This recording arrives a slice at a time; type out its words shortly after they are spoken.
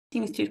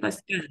Seems too close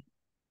together.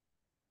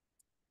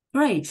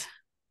 Great.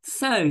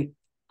 So,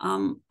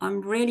 I'm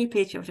really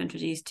pleased to be able to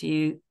introduce to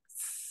you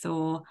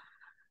Thor,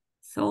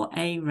 Thor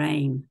A.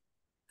 Rain,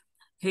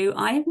 who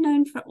I have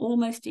known for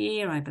almost a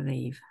year, I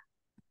believe.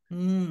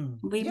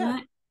 We Yeah.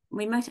 met,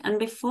 we met, and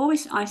before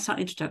I start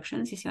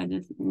introductions, you see, I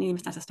didn't need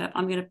to step.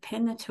 I'm going to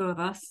pin the two of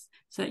us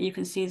so that you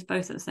can see us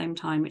both at the same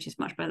time, which is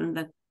much better than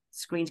the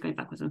screens going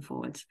backwards and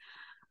forwards.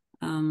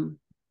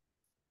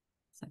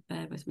 So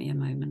bear with me a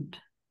moment.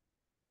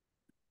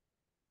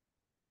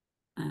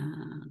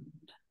 And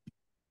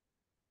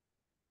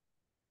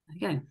there we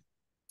go.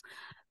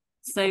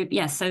 So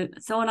yeah, so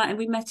Thor and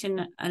we met in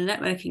a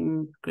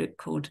networking group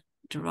called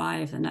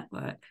Drive the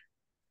Network,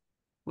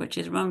 which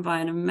is run by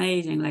an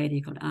amazing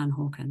lady called Anne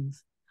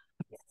Hawkins.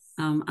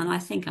 And I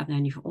think I've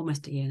known you for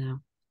almost a year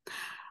now.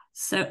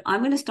 So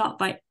I'm going to start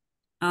by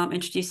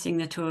introducing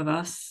the two of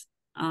us.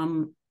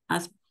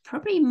 As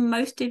probably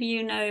most of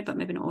you know, but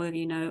maybe not all of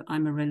you know,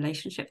 I'm a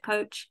relationship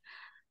coach,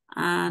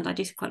 and I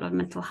do quite a lot of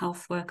mental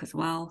health work as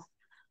well.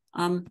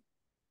 And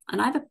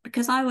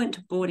because I went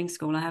to boarding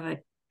school, I have a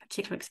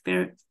particular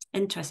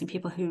interest in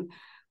people who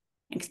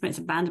experience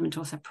abandonment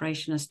or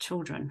separation as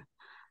children.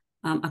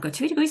 I've got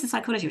 2 degrees in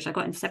psychology, which I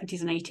got in the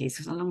 70s and 80s, which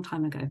was a long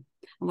time ago. And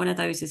one of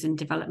those is in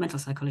developmental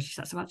psychology,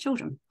 so that's about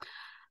children.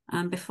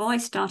 Before I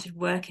started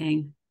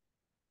working,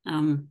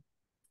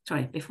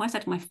 before I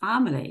started my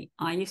family,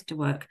 I used to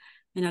work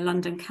in a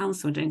London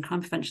council doing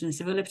crime prevention and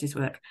civil liberties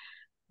work,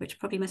 which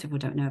probably most people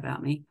don't know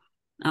about me,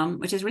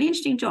 which is a really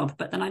interesting job.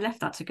 But then I left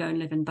that to go and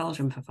live in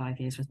Belgium for 5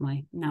 years with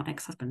my now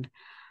ex-husband.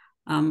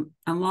 And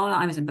while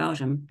I was in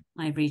Belgium,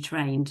 I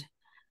retrained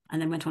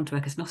and then went on to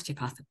work as an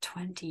osteopath for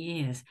 20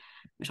 years,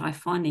 which I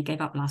finally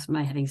gave up last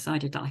May, having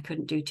decided that I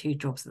couldn't do 2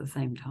 jobs at the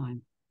same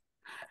time.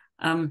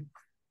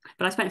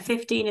 But I spent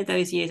 15 of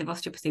those years of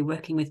osteopathy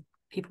working with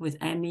people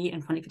with ME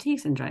and chronic fatigue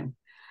syndrome.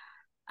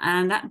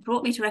 And that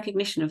brought me to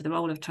recognition of the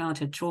role of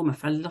childhood trauma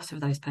for a lot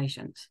of those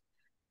patients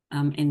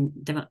in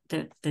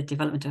the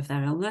development of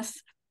their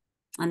illness.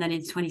 And then in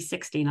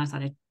 2016, I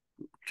started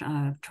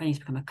training to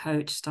become a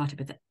coach, started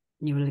with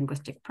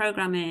neurolinguistic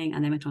programming,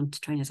 and then went on to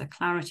train as a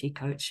clarity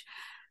coach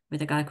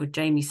with a guy called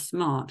Jamie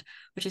Smart,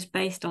 which is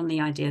based on the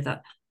idea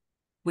that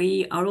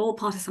we are all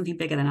part of something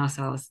bigger than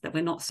ourselves, that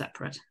we're not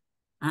separate,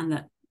 and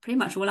that pretty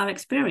much all our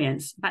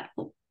experience, in fact,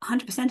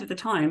 100% of the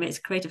time, it's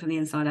created from the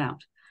inside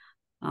out.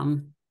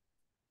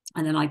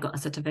 And then I got a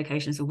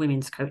certification as a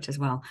women's coach as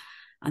well.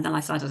 And then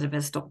I decided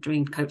to stop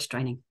doing coach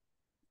training.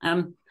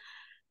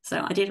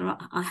 So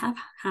I have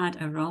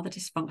had a rather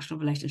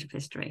dysfunctional relationship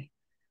history,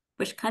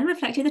 which kind of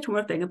reflected the trauma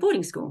of being a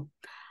boarding school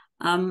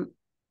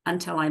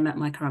until I met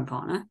my current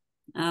partner.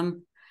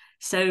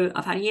 So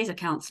I've had years of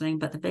counselling,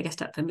 but the biggest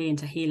step for me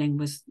into healing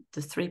was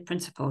the 3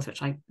 principles,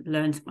 which I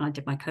learned when I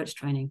did my coach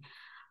training.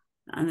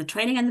 And the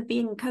training and the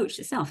being coached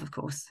itself, of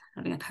course.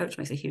 Having a coach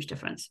makes a huge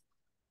difference.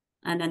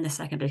 And then the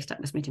second big step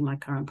was meeting my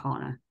current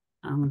partner,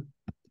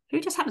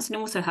 who just happens to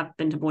also have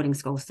been to boarding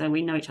school. So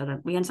we know each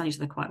other, we understand each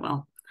other quite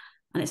well.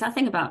 And it's that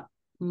thing about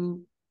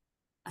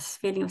a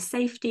feeling of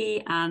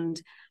safety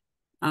and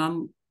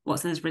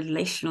what's known as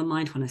relational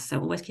mindfulness. So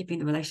always keeping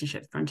the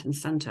relationship front and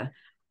center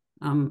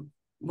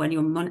when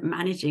you're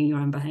managing your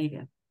own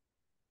behavior.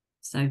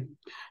 So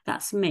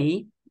that's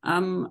me.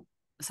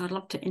 So I'd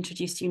love to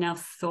introduce to you now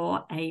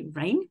Thor A.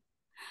 Rain.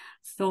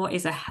 Thor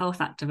is a health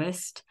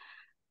activist,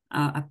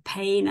 a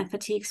pain and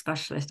fatigue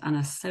specialist, and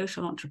a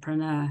social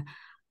entrepreneur.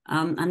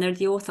 And they're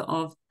the author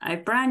of a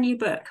brand new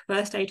book,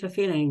 First Aid for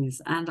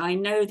Feelings. And I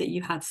know that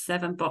you had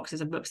 7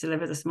 boxes of books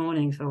delivered this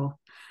morning, Thor.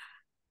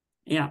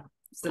 Yeah.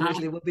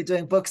 Absolutely. We'll be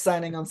doing book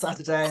signing on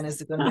Saturday and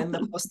it's going to be in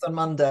the post on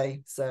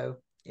Monday. So,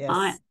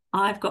 yes.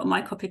 I've got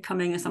my copy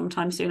coming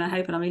sometime soon, I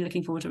hope, and I'm really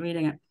looking forward to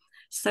reading it.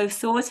 So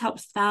Thor has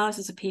helped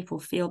thousands of people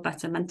feel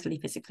better mentally,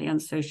 physically,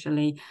 and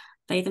socially.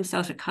 They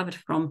themselves recovered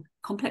from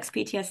complex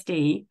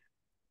PTSD,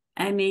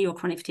 ME or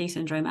chronic fatigue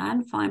syndrome,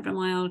 and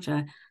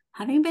fibromyalgia,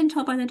 having been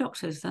told by their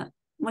doctors that,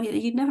 well,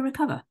 you'd never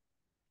recover.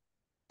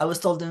 I was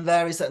told in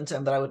very certain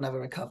terms that I would never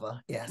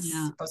recover. Yeah.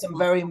 Yes. By some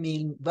very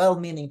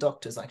well-meaning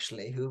doctors,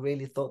 actually, who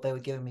really thought they were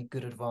giving me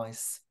good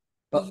advice,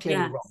 but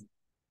clearly Yes. wrong.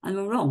 And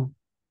we're wrong,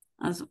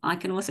 as I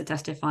can also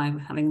testify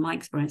with having my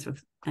experience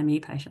with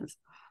ME patients.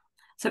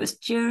 So it was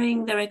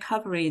during the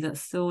recovery that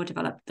Thor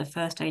developed the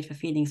First Aid for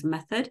Feelings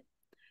method,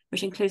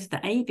 which includes the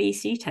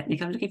ABC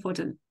technique. I'm looking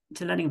forward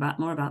to learning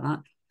more about that,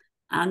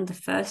 and the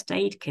first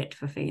aid kit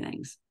for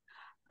feelings.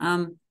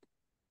 And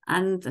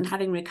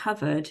having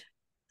recovered,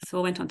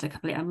 Thor went on to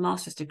complete a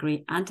master's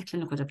degree and a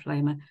clinical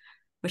diploma,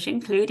 which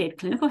included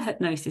clinical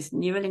hypnosis,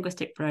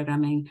 neurolinguistic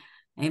programming,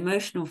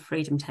 emotional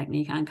freedom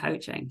technique, and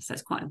coaching. So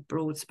it's quite a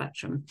broad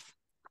spectrum.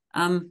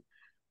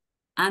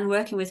 And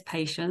working with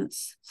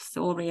patients,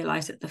 Thor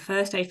realized that the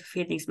First Aid for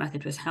Feelings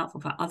method was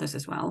helpful for others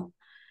as well.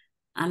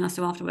 And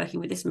so after working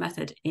with this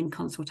method in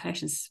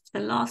consultations for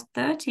the last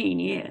 13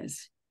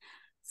 years,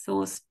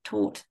 Thor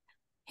taught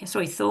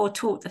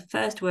the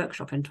first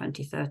workshop in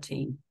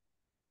 2013.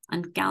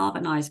 And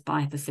galvanized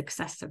by the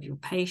success of your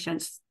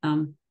patients,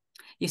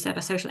 you set up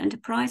a social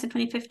enterprise in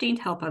 2015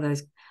 to help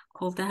others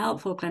called the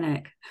Helpful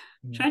Clinic.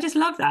 I just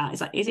love that. It's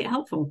like, is it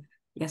helpful?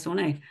 Yes or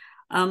no?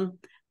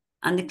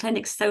 And the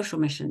clinic's social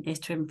mission is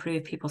to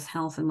improve people's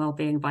health and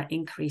well-being by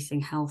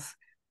increasing health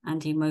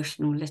and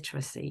emotional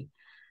literacy.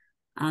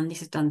 And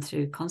this is done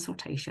through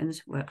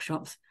consultations,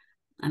 workshops,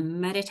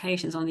 and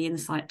meditations on the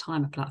Insight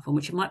Timer platform,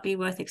 which it might be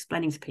worth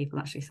explaining to people,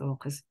 actually, Thor,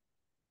 because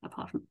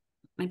apart from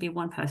maybe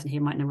one person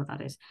here might know what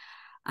that is.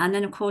 And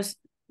then, of course,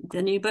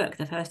 the new book,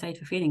 The First Aid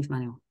for Feelings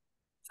Manual.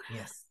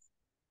 Yes.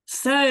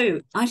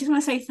 So I just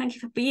want to say thank you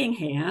for being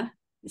here.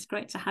 It's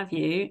great to have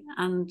you.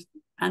 And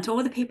to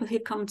all the people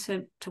who've come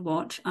to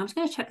watch, I'm just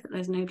going to check that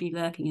there's nobody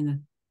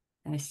lurking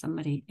there's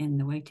somebody in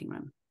the waiting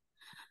room.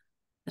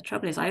 The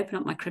trouble is I open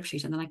up my crib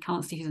sheet and then I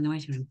can't see who's in the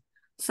waiting room.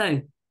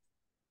 So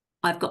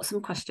I've got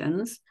some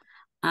questions.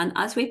 And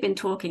as we've been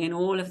talking in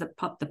all of the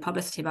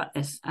publicity about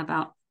this,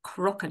 about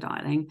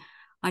crocodiling,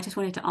 I just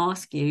wanted to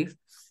ask you,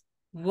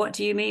 what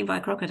do you mean by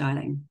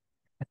crocodiling?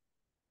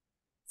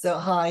 So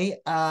hi,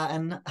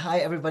 and hi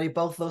everybody,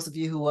 both those of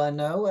you who I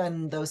know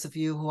and those of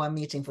you who I'm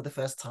meeting for the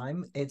first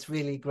time. It's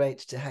really great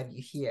to have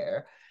you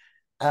here.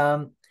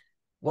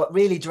 What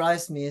really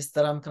drives me is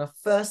that I'm kind of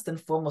first and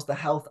foremost a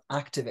health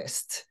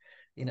activist.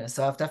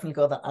 So I've definitely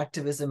got that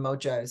activism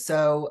mojo.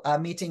 So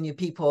meeting new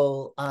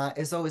people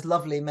is always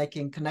lovely,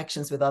 making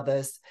connections with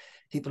others,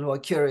 people who are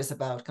curious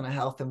about kind of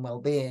health and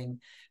well-being.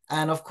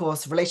 And of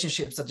course,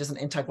 relationships are just an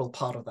integral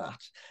part of that.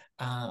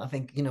 I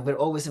think, we're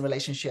always in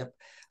relationship,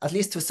 at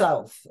least to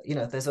self.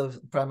 There's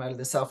primarily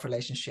the self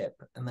relationship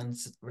and then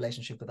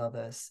relationship with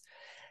others.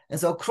 And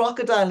so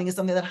crocodiling is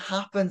something that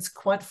happens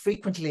quite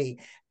frequently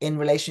in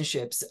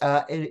relationships,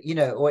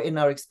 or in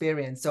our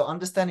experience. So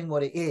understanding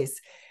what it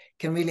is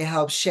can really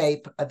help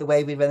shape the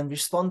way we then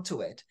respond to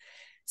it.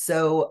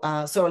 So,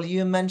 Sorrel,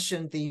 you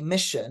mentioned the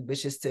mission,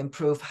 which is to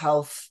improve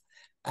health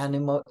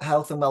and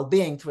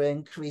well-being through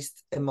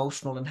increased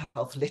emotional and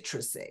health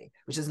literacy,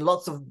 which is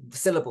lots of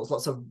syllables,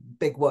 lots of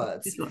big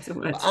words. Lots of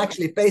words. But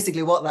actually,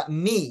 basically what that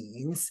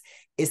means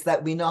is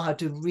that we know how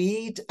to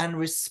read and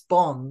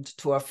respond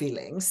to our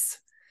feelings.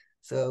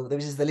 So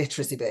this is the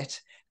literacy bit,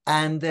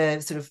 and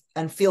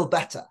and feel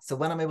better. So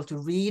when I'm able to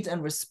read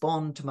and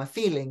respond to my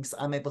feelings,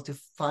 I'm able to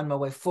find my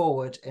way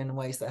forward in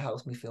ways that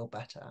helps me feel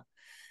better.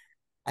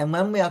 And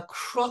when we are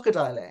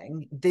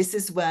crocodiling, this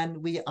is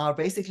when we are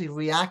basically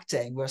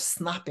reacting, we're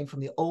snapping from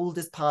the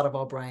oldest part of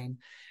our brain,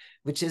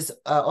 which is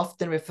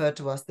often referred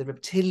to as the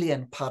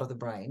reptilian part of the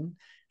brain,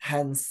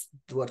 hence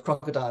the word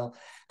crocodile.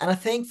 And I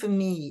think for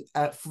me,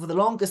 for the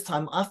longest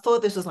time, I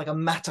thought this was like a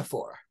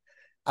metaphor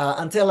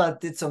until I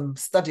did some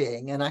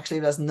studying and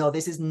actually realized, no,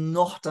 this is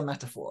not a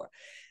metaphor.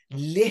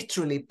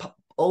 Literally,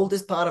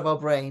 oldest part of our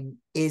brain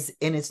is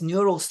in its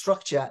neural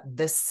structure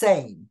the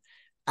same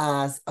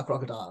as a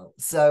crocodile.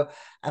 So,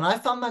 and I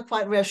found that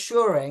quite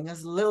reassuring.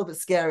 It's a little bit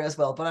scary as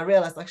well, but I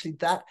realized actually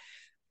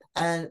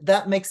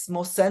that makes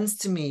more sense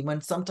to me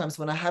sometimes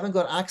when I haven't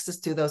got access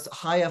to those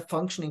higher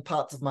functioning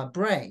parts of my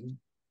brain,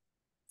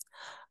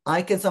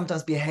 I can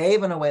sometimes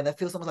behave in a way that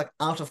feels almost like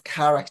out of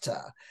character,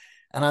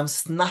 and I'm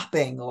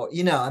snapping, or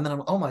and then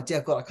I'm, oh my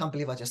dear God, I can't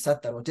believe I just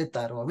said that or did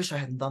that, or I wish I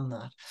hadn't done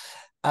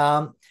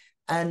that.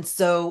 And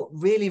so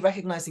really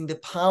recognizing the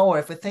power,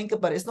 if we think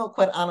about it, it's not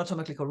quite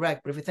anatomically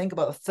correct, but if we think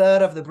about a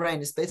third of the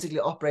brain is basically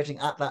operating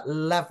at that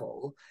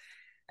level,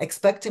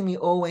 expecting me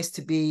always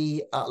to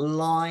be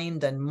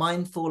aligned and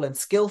mindful and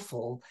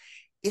skillful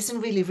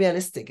isn't really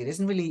realistic. It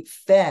isn't really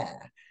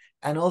fair.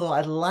 And although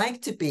I'd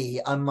like to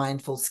be a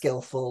mindful,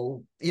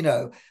 skillful,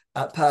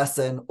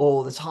 person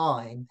all the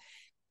time,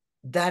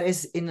 that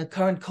is, in the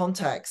current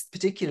context,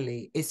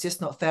 particularly, it's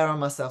just not fair on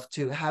myself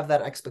to have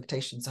that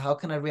expectation. So how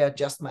can I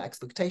readjust my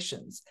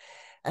expectations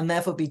and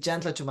therefore be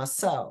gentler to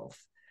myself?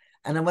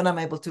 And then when I'm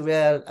able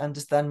to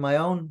understand my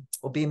own,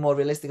 or be more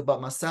realistic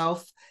about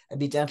myself and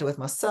be gentle with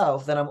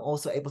myself, then I'm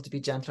also able to be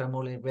gentler and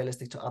more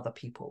realistic to other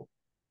people.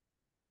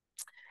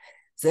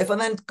 So if I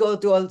then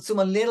I'll zoom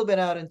a little bit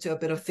out into a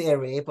bit of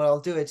theory, but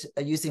I'll do it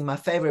using my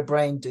favorite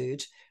brain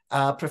dude,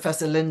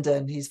 Professor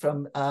Linden. He's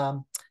from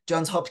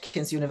Johns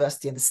Hopkins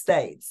University in the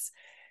States.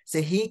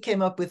 So he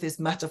came up with this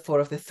metaphor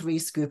of the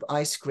 3-scoop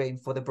ice cream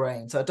for the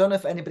brain. So I don't know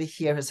if anybody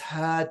here has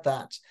heard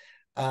that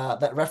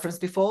reference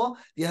before.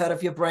 Have you heard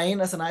of your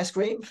brain as an ice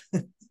cream?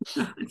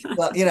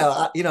 Well,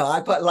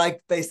 I quite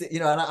like basic,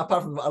 and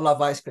apart from I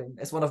love ice cream.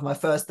 It's one of my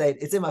first aid.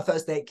 It's in my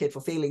first aid kit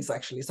for feelings,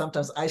 actually.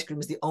 Sometimes ice cream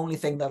is the only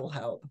thing that'll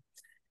help.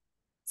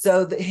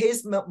 So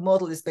his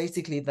model is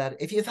basically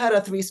that if you've had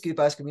a 3-scoop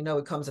ice cream,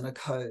 it comes in a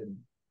cone.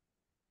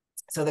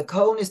 So the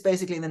cone is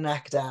basically the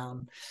neck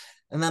down.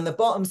 And then the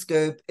bottom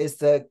scoop is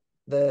the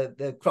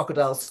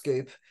crocodile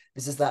scoop.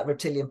 This is that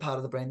reptilian part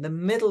of the brain. The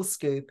middle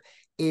scoop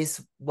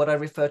is what I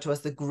refer to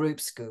as the group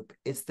scoop.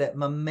 It's the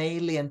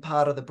mammalian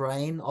part of the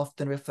brain,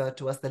 often referred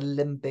to as the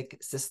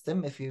limbic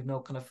system, if you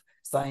know kind of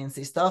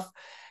sciencey stuff.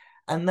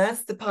 And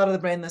that's the part of the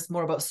brain that's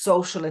more about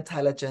social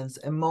intelligence,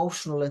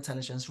 emotional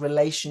intelligence,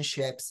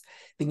 relationships,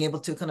 being able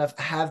to kind of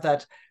have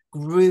that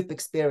group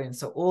experience.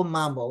 So all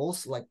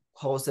mammals, like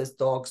horses,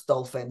 dogs,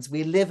 dolphins,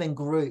 we live in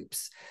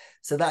groups.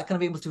 So that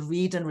kind of able to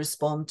read and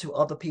respond to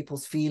other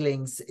people's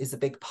feelings is a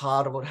big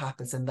part of what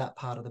happens in that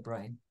part of the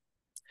brain.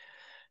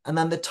 And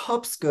then the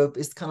top scope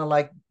is kind of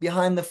like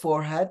behind the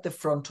forehead, the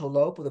frontal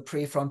lobe or the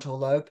prefrontal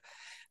lobe.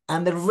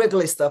 And the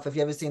wriggly stuff, if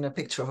you've ever seen a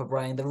picture of a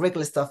brain, the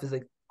wriggly stuff is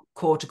the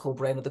cortical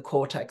brain or the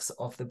cortex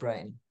of the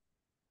brain.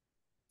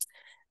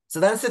 So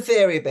that's the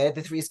theory bit,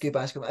 the 3 scoop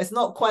ice cream. It's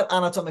not quite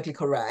anatomically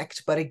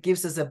correct, but it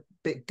gives us a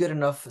bit good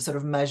enough sort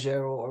of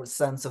measure or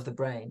sense of the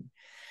brain.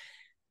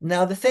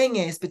 Now, the thing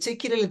is,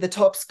 particularly the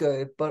top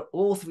scope, but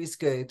all 3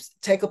 scoops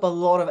take up a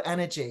lot of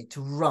energy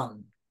to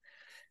run.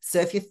 So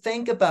if you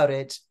think about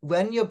it,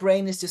 when your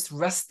brain is just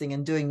resting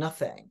and doing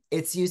nothing,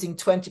 it's using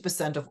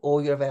 20% of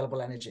all your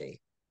available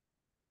energy.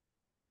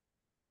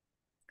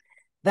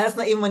 That's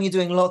not even when you're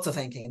doing lots of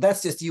thinking.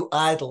 That's just you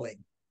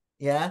idling.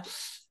 Yeah.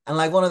 And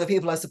like one of the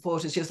people I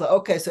supported, she was like,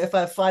 okay, so if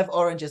I have 5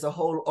 oranges, a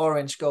whole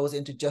orange goes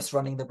into just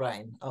running the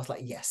brain. I was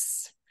like,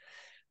 yes.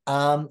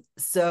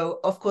 So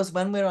of course,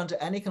 when we're under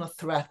any kind of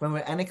threat, when we're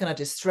any kind of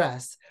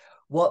distress,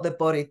 what the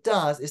body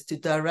does is to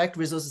direct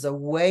resources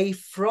away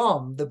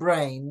from the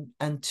brain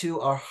and to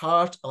our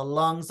heart, our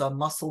lungs, our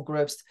muscle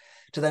groups,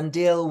 to then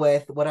deal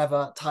with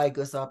whatever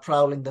tigers are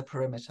prowling the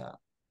perimeter.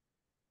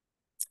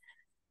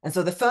 And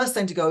so the first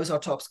thing to go is our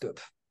top scoop.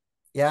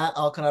 Yeah,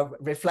 our kind of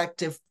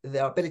reflective,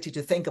 the ability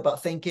to think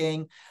about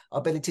thinking,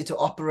 ability to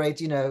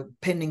operate,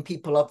 pinning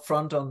people up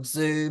front on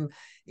Zoom,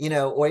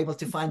 or able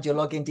to find your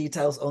login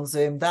details on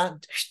Zoom,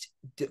 that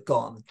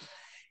gone.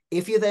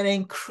 If you then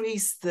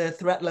increase the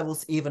threat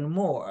levels even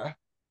more,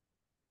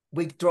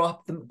 we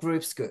drop the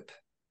group scoop.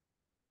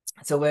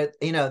 So we're,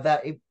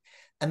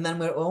 and then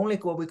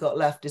what we got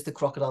left is the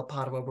crocodile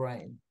part of our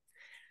brain.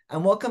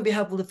 And what can be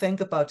helpful to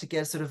think about to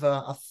get sort of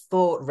a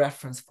thought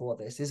reference for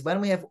this is when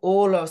we have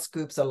all our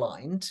scoops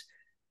aligned,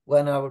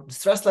 when our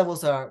stress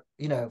levels are,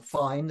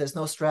 fine, there's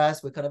no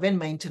stress, we're kind of in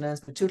maintenance,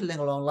 we're tootling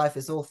along, life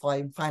is all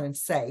fine and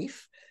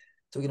safe.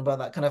 Talking about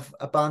that kind of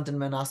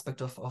abandonment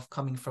aspect of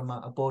coming from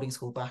a boarding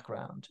school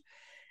background.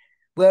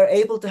 We're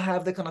able to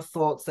have the kind of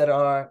thoughts that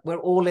we're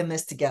all in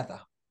this together.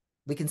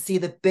 We can see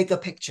the bigger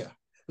picture.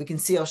 We can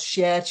see our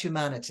shared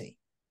humanity.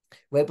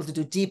 We're able to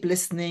do deep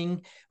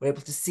listening. We're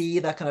able to see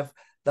that kind of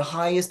the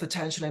highest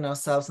potential in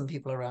ourselves and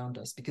people around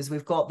us because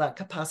we've got that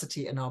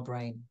capacity in our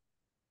brain.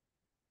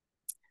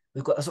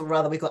 We've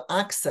got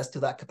access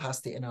to that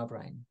capacity in our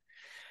brain.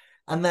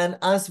 And then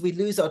as we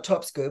lose our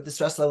top scoop, the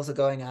stress levels are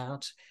going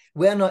out.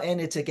 We're not in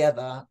it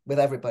together with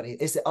everybody.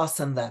 It's us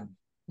and them.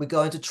 We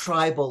go into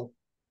tribal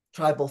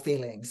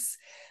feelings.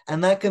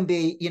 And that can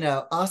be,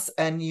 us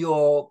and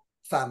your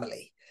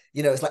family.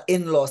 It's like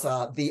in-laws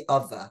are the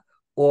other.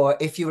 Or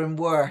if you're in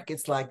work,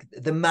 it's like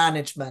the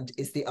management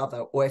is the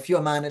other. Or if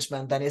you're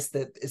management, then it's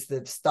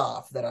the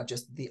staff that are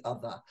just the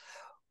other.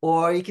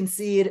 Or you can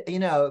see it,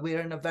 we're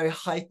in a very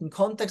heightened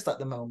context at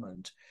the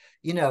moment,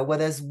 where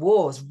there's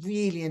wars,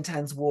 really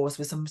intense wars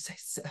with some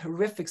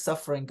horrific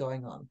suffering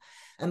going on.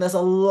 And there's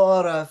a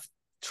lot of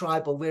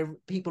tribal, where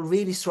people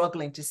really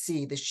struggling to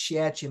see the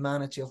shared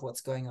humanity of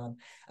what's going on.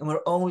 And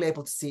we're only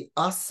able to see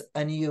us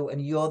and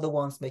you're the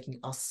ones making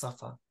us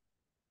suffer.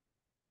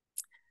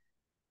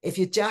 If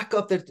you jack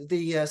up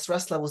the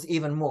stress levels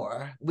even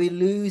more, we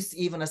lose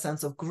even a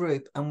sense of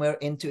group and we're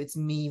into it's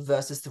me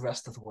versus the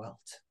rest of the world.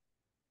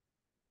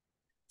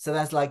 So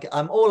that's like,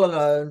 I'm all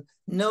alone,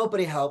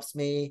 nobody helps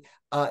me,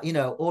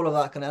 all of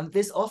that kind of, and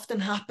this often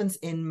happens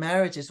in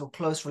marriages or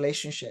close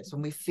relationships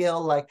when we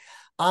feel like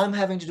I'm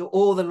having to do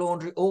all the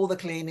laundry, all the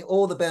cleaning,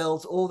 all the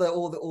bills, all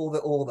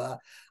the.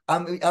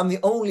 I'm the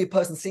only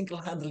person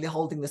single-handedly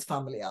holding this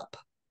family up.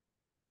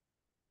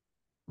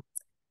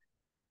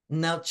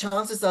 Now,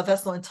 chances are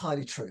that's not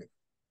entirely true.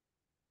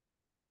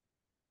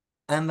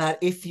 And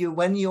that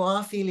when you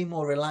are feeling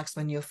more relaxed,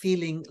 when you're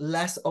feeling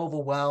less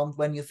overwhelmed,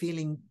 when you're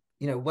feeling,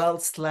 well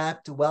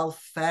slept, well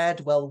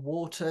fed, well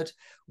watered,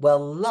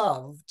 well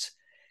loved,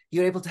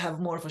 you're able to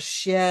have more of a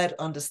shared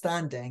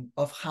understanding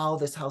of how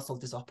this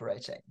household is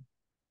operating.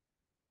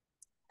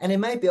 And it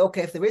might be,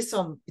 okay, if there is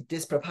some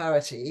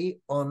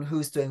disparity on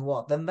who's doing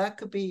what, then that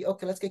could be,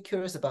 okay, let's get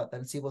curious about that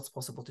and see what's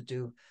possible to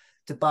do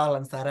to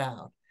balance that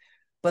out.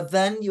 But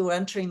then you're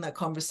entering that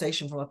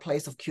conversation from a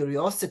place of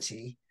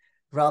curiosity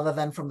rather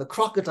than from the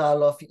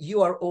crocodile of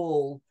you are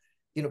all,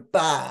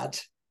 bad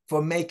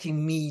for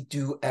making me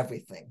do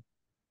everything.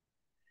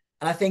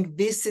 And I think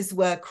this is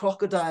where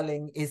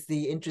crocodiling is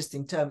the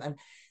interesting term. And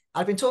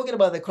I've been talking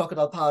about the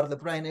crocodile part of the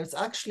brain. It was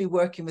actually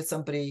working with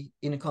somebody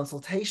in a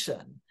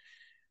consultation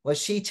where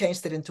she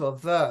changed it into a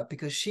verb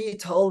because she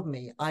told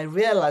me, I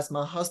realized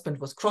my husband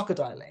was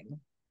crocodiling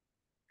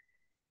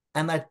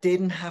and I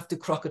didn't have to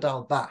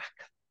crocodile back.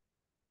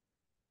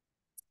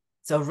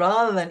 So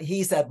rather than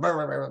he said,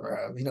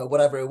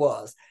 whatever it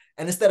was,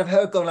 and instead of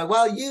her going like,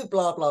 well, you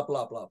blah, blah,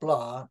 blah, blah,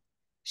 blah,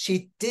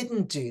 she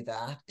didn't do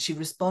that. She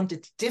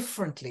responded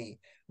differently,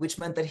 which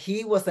meant that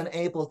he was then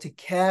able to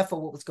care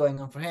for what was going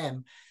on for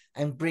him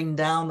and bring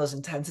down those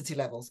intensity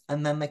levels.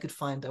 And then they could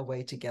find a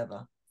way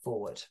together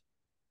forward.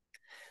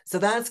 So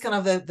that's kind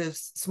of the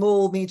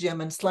small,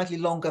 medium, and slightly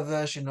longer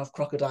version of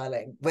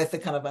crocodiling with the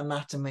kind of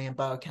anatomy and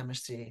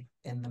biochemistry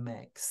in the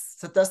mix.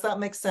 So does that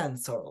make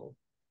sense, Sorrel?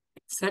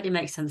 It certainly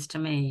makes sense to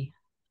me.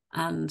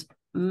 And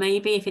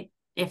maybe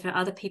if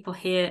other people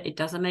here it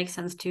doesn't make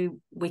sense to,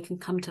 we can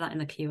come to that in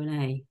the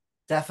Q&A.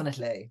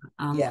 Definitely.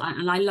 Yeah.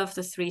 And I love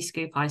the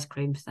 3-scoop ice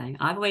cream thing.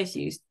 I've always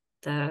used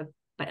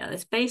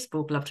it's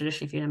baseball glove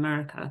traditionally if you're in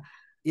America.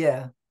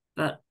 Yeah.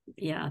 But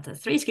yeah, the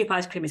 3-scoop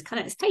ice cream is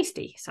it's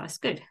tasty, so it's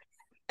good.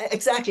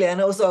 Exactly.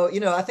 And also,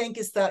 I think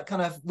it's that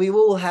kind of, we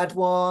all had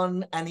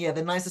one, and yeah,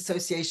 the nice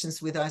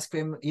associations with ice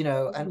cream,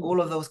 and all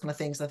of those kind of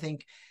things, I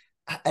think.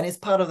 And it's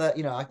part of that,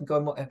 I can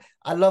go more.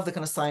 I love the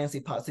kind of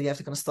sciencey part, so you have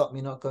to kind of stop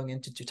me not going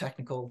into too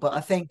technical. But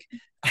I think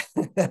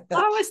I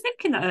was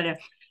thinking that earlier.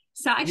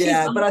 So actually,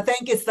 yeah, but I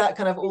think it's that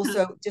kind of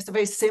also just a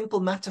very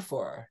simple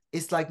metaphor.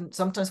 It's like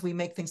sometimes we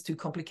make things too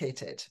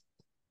complicated.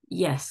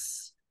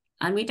 Yes,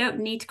 and we don't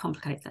need to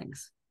complicate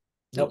things.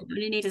 Nope. We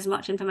only need as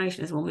much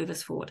information as will move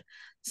us forward.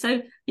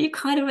 So you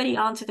kind of already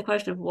answered the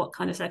question of what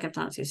kind of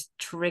circumstances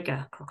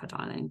trigger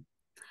crocodiling.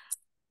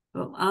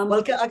 Well,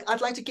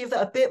 I'd like to give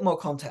that a bit more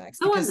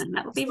context, Go on because then,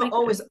 that would be it's not really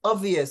always good.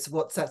 obvious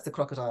what sets the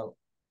crocodile,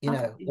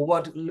 Okay.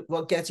 or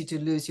what gets you to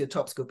lose your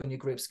top scope and your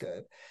grip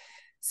scope.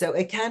 So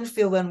it can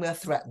feel when we're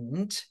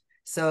threatened.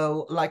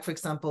 So, like, for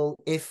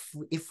example, if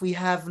we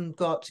haven't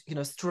got,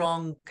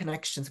 strong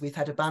connections, we've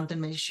had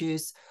abandonment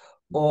issues,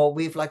 or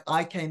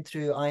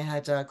I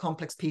had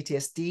complex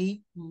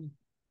PTSD,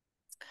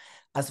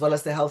 as well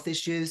as the health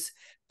issues.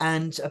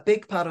 And a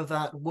big part of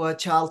that were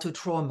childhood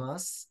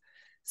traumas.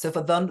 So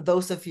for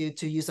those of you,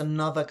 to use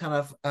another kind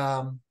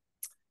of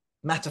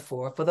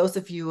metaphor, for those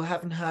of you who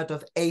haven't heard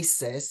of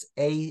ACEs,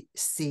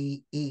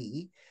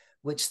 ACE,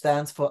 which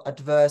stands for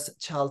Adverse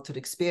Childhood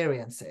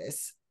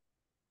Experiences.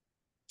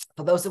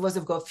 For those of us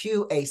who've got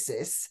few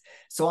ACEs,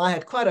 so I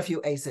had quite a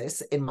few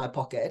ACEs in my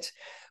pocket,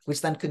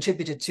 which then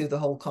contributed to the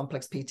whole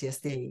complex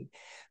PTSD.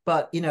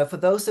 But, for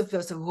those of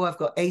us who have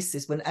got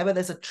ACEs, whenever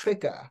there's a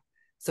trigger,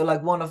 so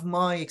like one of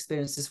my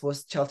experiences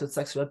was childhood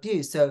sexual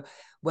abuse. So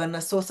when I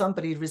saw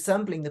somebody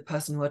resembling the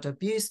person who had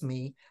abused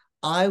me,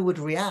 I would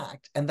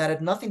react. And that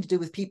had nothing to do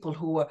with people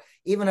who were,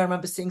 even I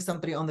remember seeing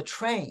somebody on the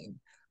train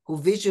who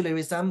visually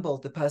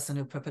resembled the person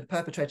who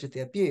perpetrated the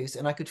abuse.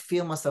 And I could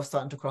feel myself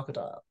starting to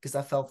crocodile because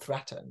I felt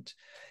threatened,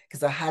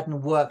 because I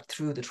hadn't worked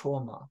through the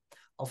trauma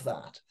of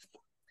that.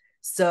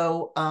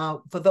 So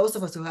for those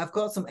of us who have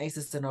got some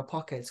ACEs in our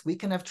pockets, we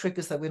can have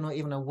triggers that we're not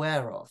even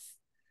aware of.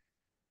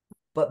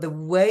 But the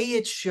way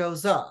it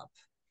shows up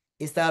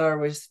is that our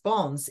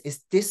response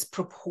is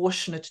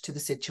disproportionate to the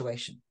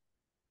situation.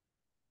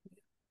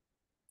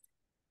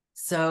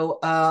 So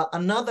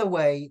another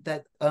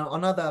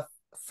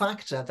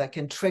factor that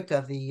can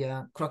trigger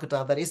the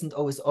crocodile that isn't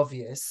always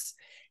obvious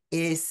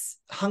is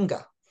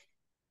hunger.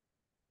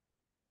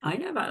 I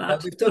know about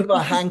that. We've talked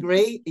about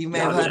hangry. You may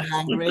have heard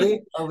hangry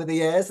over the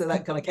years. So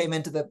that kind of came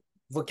into the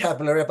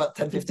vocabulary about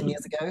 10, 15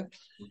 years ago.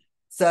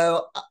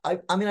 So, I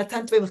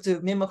tend to be able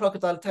to, me and my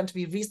crocodile tend to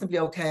be reasonably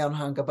okay on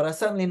hunger, but I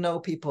certainly know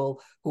people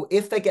who,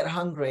 if they get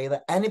hungry,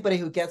 that anybody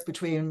who gets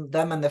between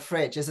them and the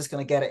fridge is just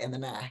going to get it in the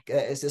neck.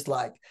 It's just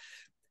like,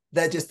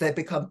 they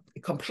become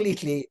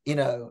completely, any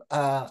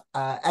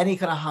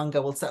kind of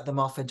hunger will set them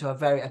off into a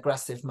very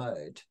aggressive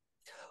mode.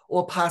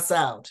 Or pass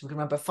out. We can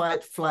remember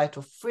fight, flight,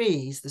 or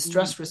freeze. The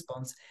stress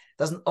response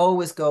doesn't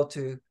always go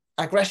to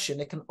aggression.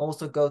 It can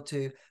also go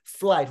to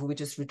flight, where we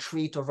just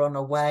retreat or run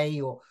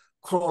away or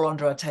crawl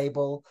under a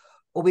table,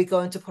 or we go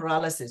into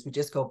paralysis. We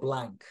just go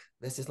blank.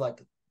 This is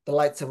like the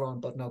lights are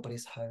on, but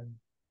nobody's home.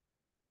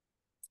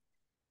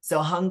 So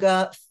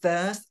hunger,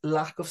 thirst,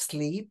 lack of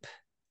sleep,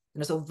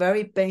 so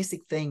very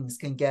basic things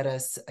can get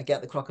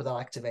the crocodile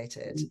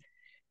activated,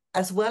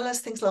 as well as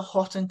things like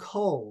hot and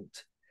cold.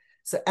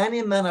 So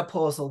any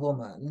menopausal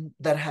woman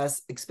that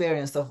has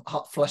experience of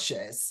hot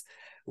flushes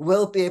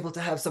will be able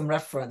to have some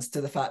reference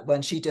to the fact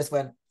when she just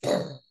went,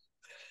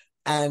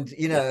 and,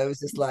 it was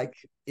just like,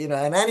 and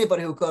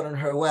anybody who got in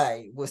her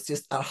way was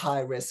just at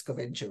high risk of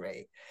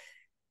injury,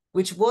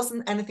 which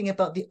wasn't anything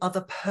about the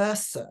other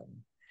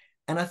person.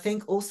 And I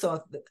think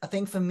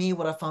for me,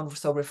 what I found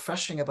so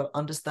refreshing about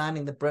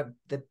understanding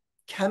the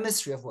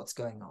chemistry of what's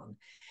going on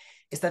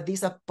is that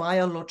these are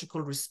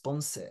biological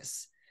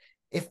responses.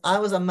 If I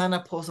was a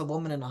menopausal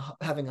woman and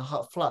having a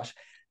hot flush,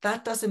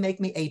 that doesn't make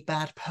me a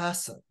bad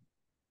person.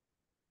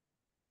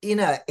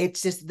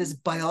 It's just this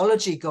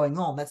biology going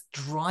on that's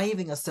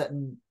driving a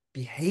certain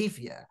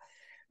behavior,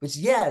 which,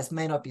 yes,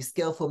 may not be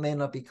skillful, may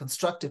not be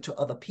constructive to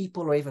other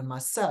people or even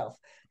myself,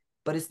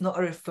 but it's not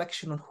a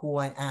reflection on who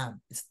I am.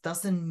 It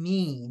doesn't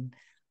mean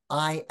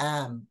I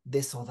am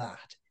this or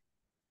that.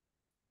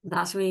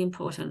 That's really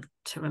important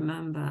to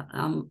remember.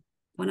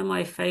 One of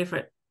my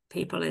favorite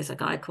people is a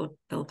guy called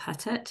Bill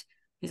Pettit.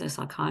 He's a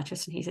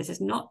psychiatrist, and he says it's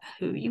not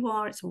who you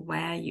are, it's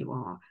where you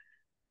are.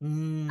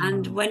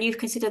 And when you've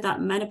considered that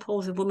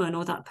menopausal woman,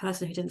 or that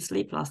person who didn't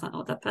sleep last night,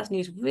 or that person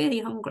who's really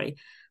hungry,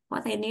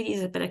 what they need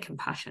is a bit of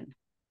compassion.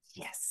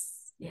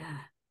 Yes. Yeah.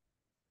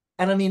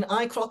 And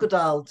I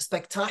crocodiled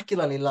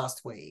spectacularly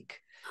last week.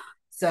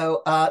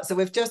 So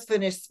we've just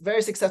finished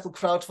very successful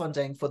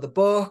crowdfunding for the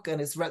book, and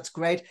it's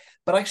great.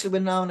 But actually, we're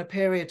now in a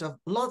period of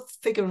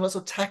figuring lots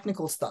of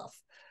technical stuff,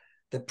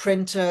 the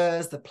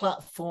printers, the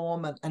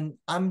platform, and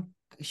I'm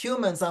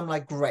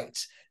like,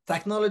 great.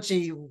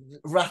 Technology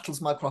rattles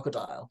my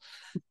crocodile.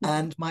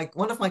 And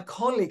one of my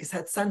colleagues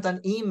had sent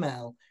an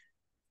email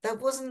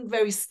that wasn't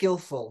very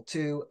skillful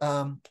to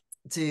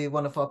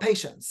one of our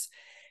patients.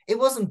 It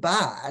wasn't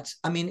bad.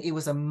 I mean, it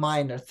was a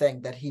minor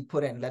thing that he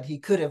put in that he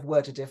could have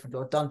worded differently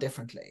or done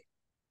differently.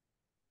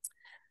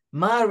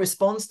 My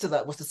response to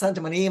that was to send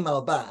him an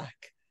email back,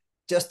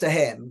 just to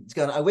him,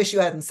 going, I wish you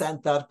hadn't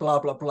sent that, blah,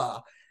 blah,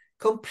 blah.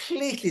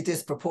 Completely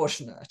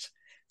disproportionate.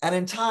 And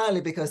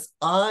entirely because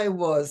I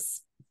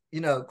was,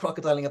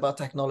 crocodiling about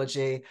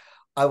technology.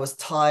 I was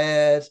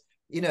tired.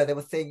 There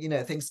were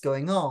things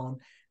going on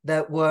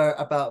that were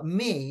about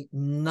me,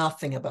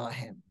 nothing about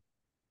him.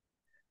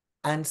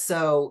 And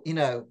so,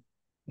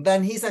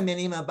 then he sent me an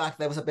email back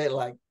that was a bit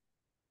like,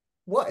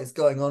 what is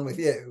going on with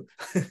you?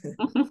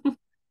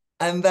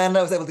 And then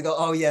I was able to go,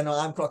 oh, yeah, no,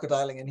 I'm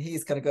crocodiling. And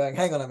he's kind of going,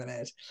 hang on a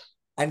minute.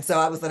 And so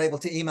I was then able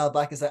to email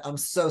back and say, I'm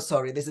so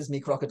sorry, this is me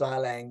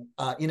crocodiling.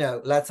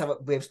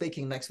 We're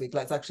speaking next week.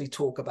 Let's actually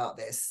talk about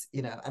this,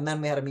 And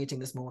then we had a meeting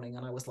this morning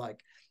and I was like,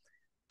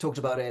 talked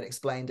about it,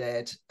 explained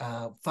it,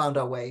 found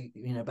our way,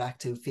 back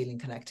to feeling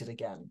connected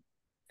again.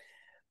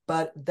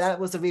 But that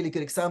was a really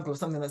good example of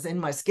something that's in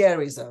my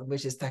scary zone,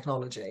 which is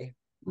technology,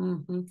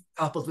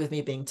 coupled with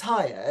me being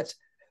tired,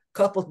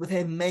 coupled with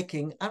him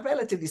making a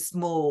relatively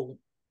small,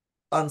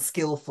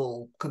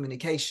 unskillful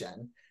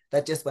communication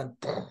that just went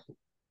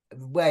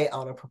way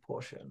out of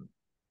proportion.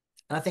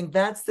 And I think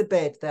that's the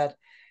bit that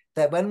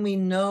when we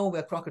know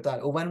we're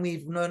crocodile, or when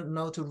we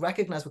know to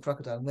recognize we're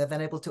crocodile, we're then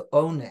able to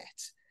own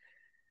it.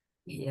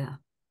 Yeah.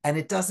 And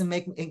it doesn't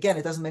make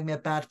me a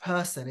bad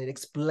person. It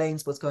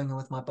explains what's going on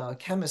with my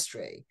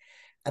biochemistry.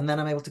 And then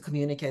I'm able to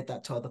communicate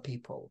that to other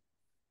people.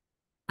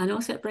 And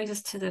also it brings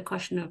us to the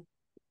question of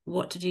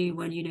what to do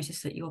when you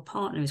notice that your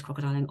partner is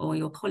crocodiling, or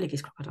your colleague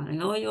is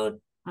crocodiling, or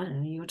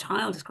your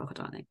child is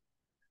crocodiling.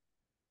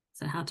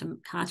 So how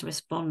to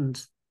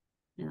respond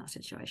in that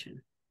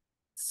situation.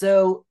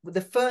 So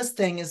the first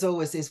thing is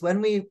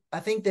I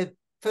think the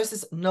first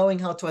is knowing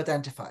how to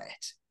identify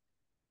it.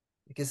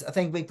 Because I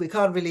think we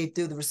can't really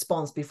do the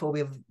response before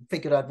we've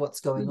figured out what's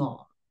going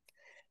on.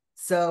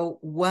 So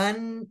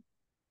when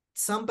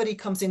somebody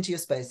comes into your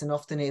space, and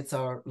often it's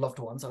our loved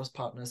ones, our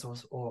partners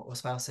or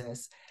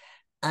spouses,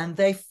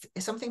 and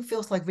something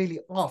feels like really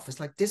off. It's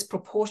like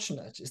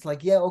disproportionate. It's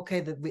like, yeah, okay,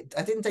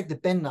 I didn't take the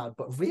bin out,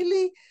 but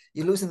really,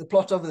 you're losing the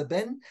plot over the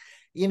bin.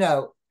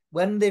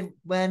 When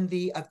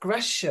the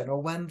aggression, or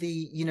when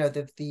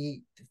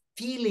the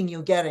feeling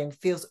you're getting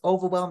feels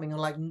overwhelming, and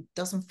like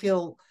doesn't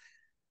feel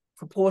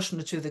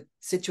proportionate to the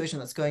situation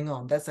that's going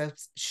on, that's a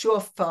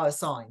surefire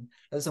sign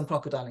that there's some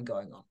crocodiling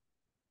going on.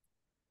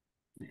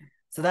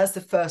 So that's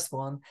the first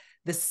one.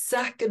 The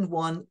second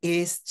one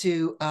is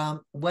to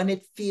when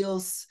it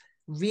feels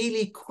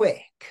really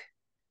quick,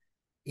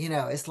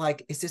 it's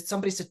like it's just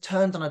somebody's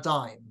turned on a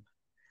dime.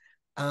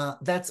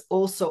 That's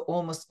also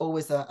almost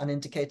always an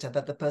indicator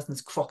that the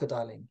person's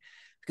crocodiling,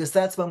 because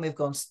that's when we've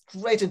gone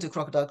straight into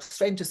crocodile,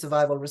 straight into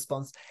survival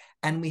response,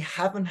 and we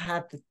haven't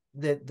had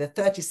the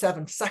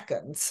 37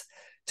 seconds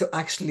to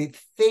actually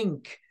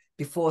think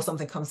before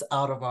something comes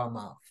out of our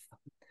mouth.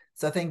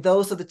 So I think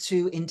those are the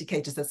two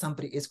indicators that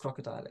somebody is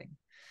crocodiling.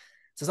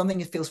 So something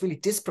that feels really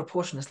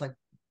disproportionate, like,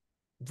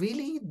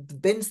 really, the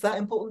bin's that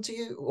important to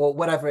you, or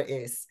whatever it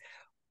is.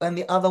 And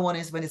the other one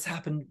is when it's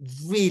happened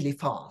really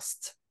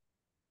fast.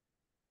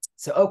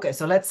 So, okay,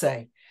 so let's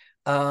say,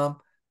 or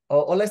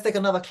let's take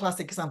another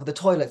classic example, the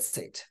toilet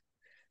seat.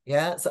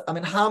 Yeah, so I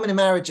mean, how many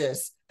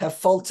marriages have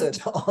faltered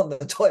on the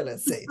toilet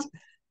seat?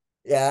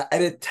 Yeah,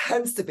 and it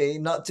tends to be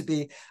not to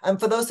be. And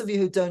for those of you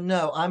who don't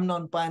know, I'm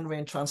non-binary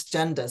and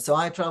transgender, so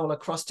I travel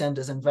across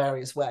genders in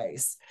various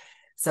ways.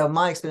 So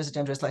my experience of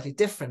gender is slightly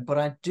different, but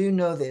I do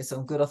know this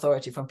on good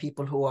authority from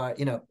people who are,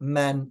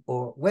 men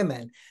or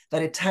women,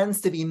 that it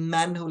tends to be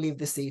men who leave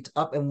the seat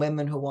up and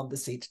women who want the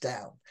seat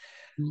down.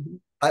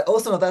 I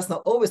also know that's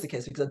not always the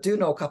case, because I do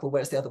know a couple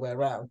where it's the other way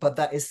around, but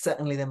that is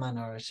certainly the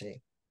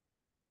minority.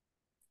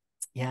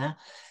 Yeah.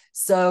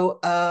 So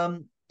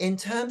in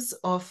terms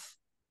of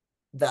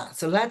that,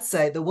 so let's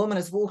say the woman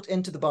has walked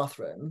into the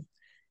bathroom,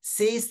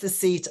 sees the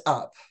seat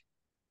up,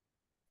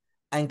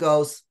 and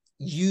goes,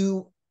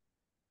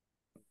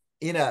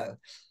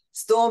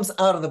 storms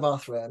out of the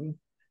bathroom,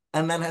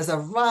 and then has a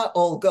right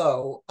old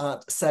go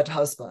at said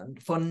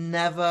husband for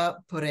never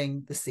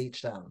putting the seat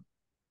down.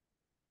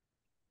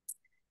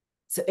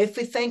 So if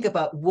we think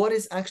about what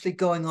is actually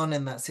going on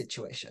in that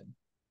situation,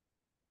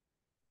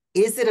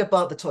 is it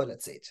about the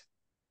toilet seat?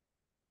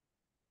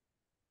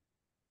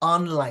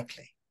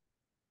 Unlikely.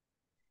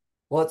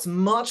 What's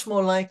much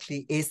more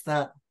likely is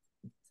that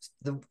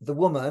the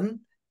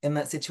woman in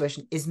that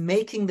situation is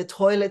making the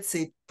toilet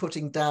seat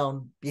putting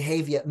down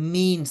behavior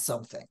mean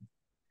something.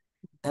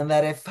 And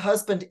that if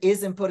husband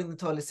isn't putting the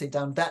toilet seat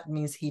down, that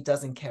means he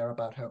doesn't care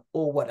about her,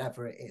 or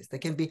whatever it is. There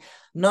can be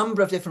a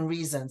number of different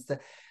reasons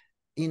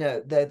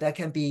there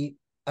can be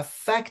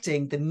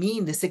affecting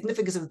the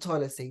significance of the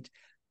toilet seat,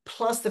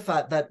 plus the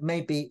fact that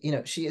maybe,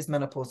 she is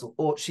menopausal,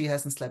 or she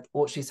hasn't slept,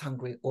 or she's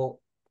hungry, or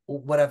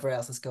whatever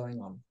else is going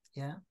on.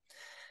 Yeah.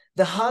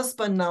 The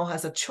husband now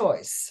has a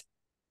choice.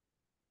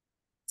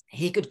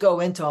 He could go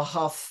into a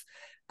huff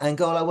and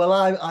go like,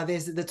 well,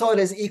 the toilet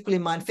is equally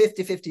mine,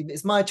 50-50.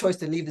 It's my choice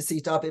to leave the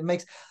seat up.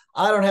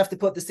 I don't have to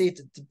put the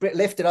seat,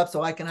 lift it up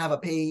so I can have a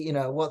pee,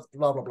 what,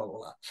 blah, blah, blah, blah,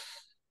 blah.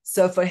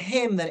 So for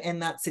him, that in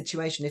that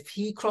situation, if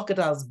he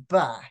crocodiles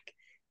back,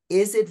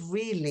 is it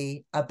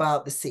really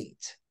about the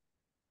seat?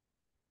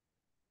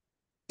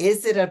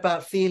 Is it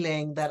about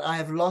feeling that I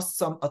have lost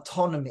some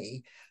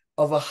autonomy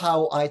over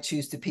how I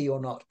choose to pee or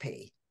not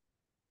pee?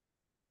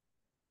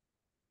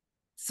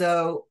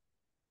 So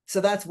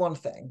that's one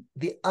thing.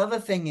 The other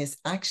thing is,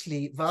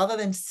 actually, rather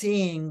than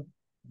seeing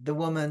the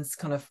woman's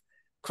kind of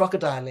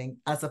crocodiling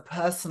as a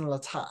personal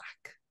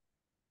attack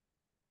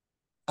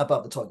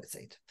about the toilet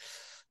seat,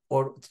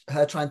 or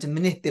her trying to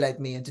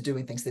manipulate me into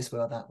doing things this way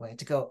or that way,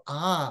 to go,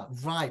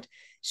 right,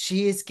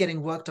 she is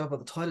getting worked up about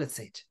the toilet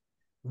seat.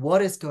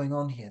 What is going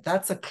on here?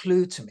 That's a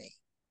clue to me.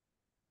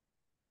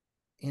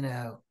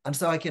 And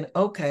so I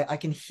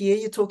can hear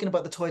you talking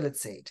about the toilet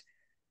seat,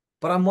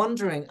 but I'm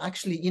wondering,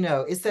 actually,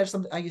 is there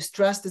something, are you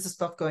stressed? Is there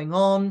stuff going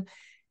on?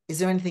 Is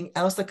there anything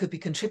else that could be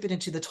contributing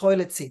to the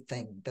toilet seat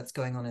thing that's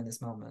going on in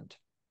this moment?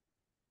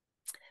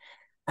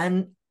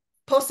 And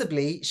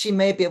possibly she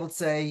may be able to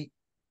say,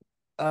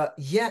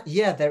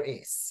 yeah, there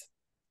is.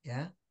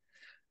 Yeah.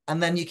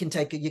 And then you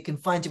can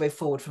find your way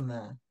forward from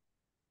there.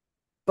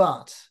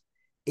 But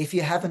if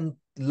you haven't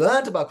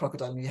learned about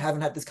crocodiling, you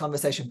haven't had this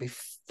conversation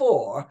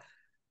before,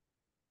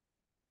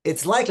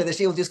 it's likely that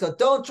she will just go,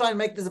 don't try and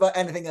make this about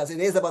anything else.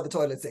 It is about the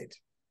toilet seat.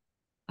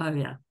 Oh,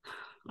 yeah.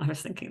 I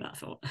was thinking that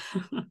thought.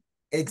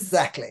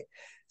 Exactly.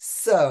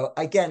 So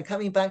again,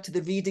 coming back to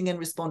the reading and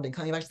responding,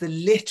 coming back to the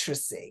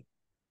literacy,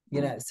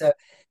 so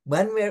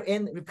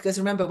because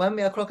remember, when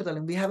we are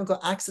crocodiling, we haven't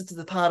got access to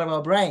the part of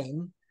our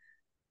brain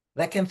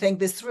that can think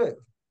this through.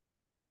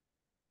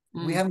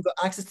 We haven't got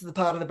access to the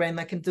part of the brain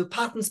that can do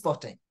pattern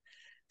spotting,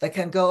 that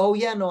can go, oh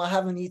yeah, no, I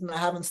haven't eaten, I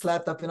haven't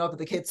slept, I've been up with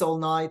the kids all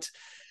night,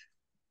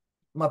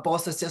 my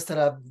boss has just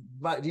had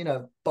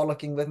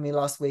bollocking with me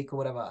last week or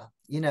whatever,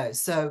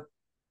 so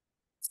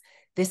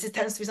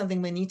tends to be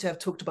something we need to have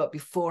talked about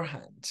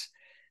beforehand,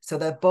 so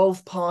that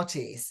both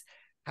parties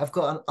have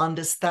got an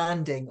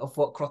understanding of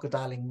what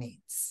crocodiling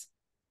means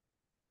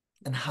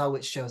and how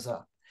it shows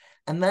up.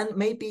 And then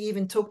maybe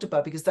even talked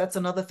about, because that's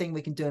another thing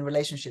we can do in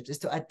relationships, is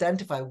to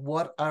identify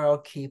what are our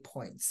key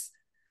points.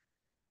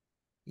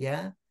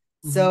 Yeah.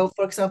 Mm-hmm. So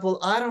for example,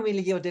 I don't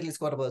really give a diddly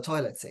squat about the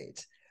toilet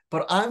seat,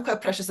 but I'm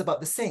quite precious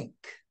about the sink.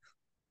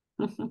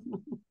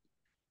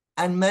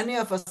 And many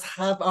of us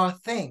have our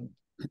thing.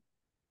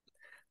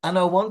 I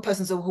know one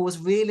person who was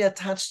really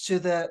attached to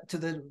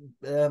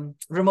the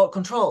remote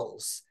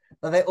controls,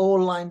 that they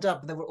all lined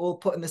up, they were all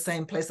put in the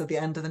same place at the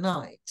end of the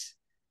night.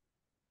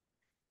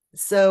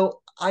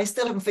 So I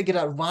still haven't figured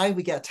out why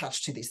we get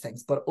attached to these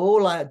things, but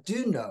all I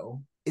do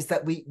know is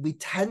that we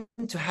tend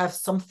to have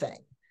something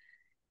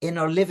in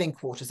our living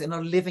quarters, in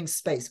our living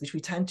space, which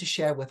we tend to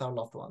share with our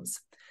loved ones,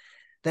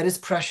 that is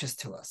precious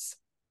to us.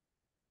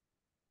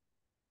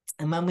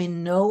 And when we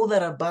know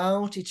that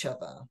about each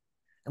other,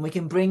 and we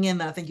can bring in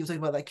that, I think you were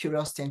talking about that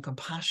curiosity and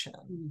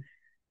compassion,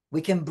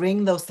 we can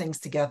bring those things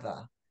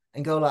together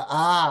and go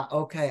like,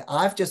 okay,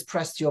 I've just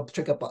pressed your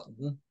trigger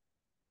button,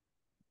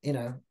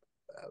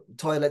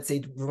 toilet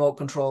seat, remote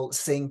control,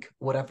 sink,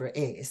 whatever it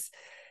is.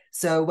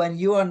 So when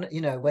you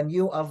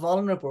are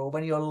vulnerable,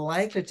 when you're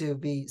likely to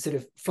be sort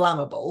of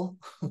flammable,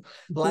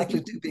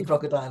 likely to be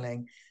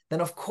crocodiling,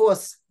 then of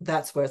course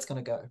that's where it's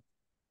going to go.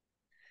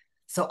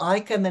 So I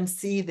can then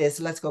see this,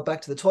 let's go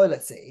back to the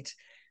toilet seat.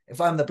 If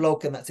I'm the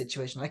bloke in that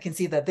situation, I can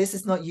see that this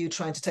is not you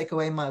trying to take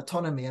away my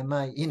autonomy and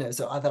my,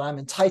 so that I'm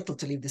entitled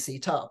to leave the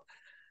seat up.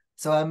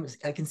 So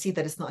I can see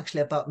that it's not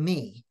actually about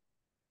me.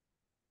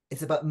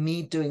 It's about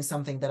me doing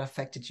something that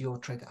affected your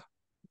trigger.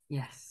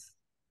 Yes.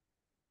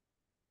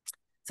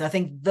 So I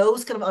think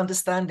those kind of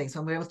understandings,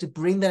 when we're able to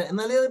bring that in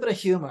a little bit of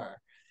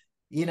humor,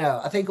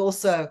 I think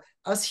also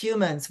us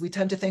humans, we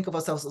tend to think of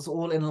ourselves as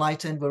all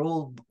enlightened. We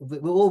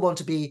all want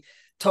to be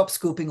top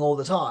scooping all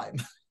the time.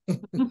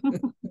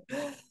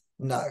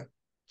 No,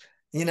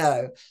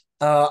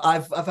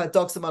 I've had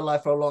dogs in my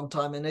life for a long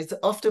time, and I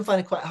often find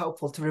it quite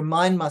helpful to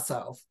remind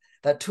myself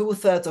that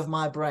 2/3 of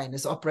my brain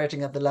is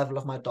operating at the level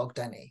of my dog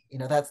Denny.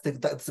 That's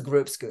the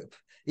group scoop,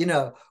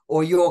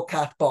 or your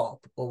cat Bob,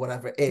 or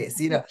whatever it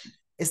is.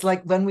 It's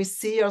like when we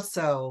see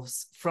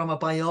ourselves from a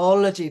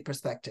biology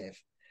perspective,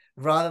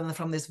 rather than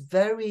from this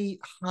very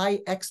high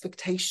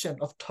expectation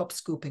of top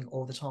scooping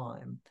all the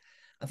time,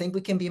 I think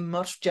we can be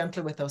much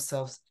gentler with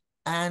ourselves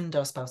and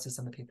our spouses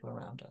and the people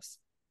around us.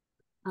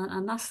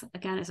 And that's,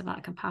 again, it's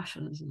about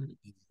compassion, isn't it?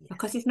 Yes.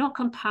 Because it's not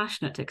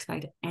compassionate to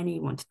expect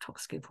anyone to top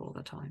scoop all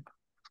the time.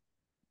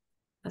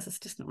 That's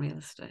just not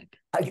realistic.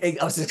 I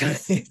was just going to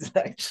say,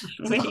 it's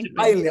really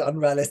highly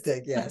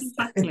unrealistic, yes.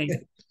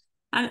 Exactly.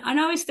 And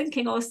I was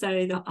thinking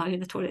also that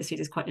the toilet seat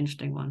is quite an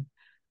interesting one.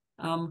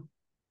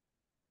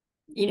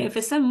 You know,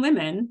 for some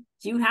women,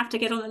 you have to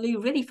get on the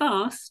loo really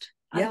fast.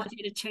 Yeah. Otherwise,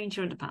 you're going to change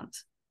your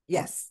underpants.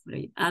 Yes.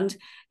 And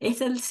if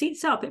the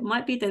seat's up, it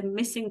might be the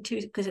missing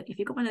two, because if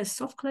you've got one of those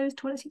soft closed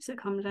toilet seats that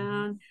come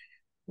down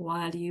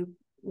while you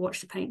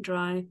watch the paint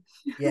dry.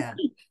 Yeah.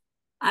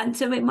 And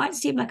so it might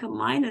seem like a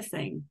minor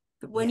thing,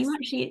 but when Yes. you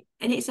actually,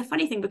 and it's a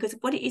funny thing because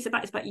what it is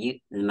about you,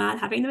 the man,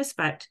 having the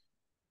respect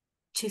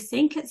to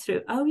think it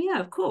through. Oh yeah,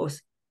 of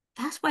course.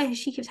 That's why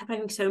she keeps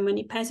having so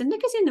many pairs of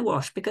knickers in the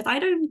wash, because I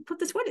don't put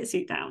the toilet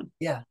seat down.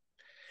 Yeah.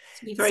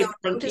 To be So very frank,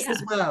 notice yeah.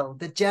 as well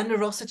the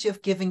generosity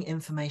of giving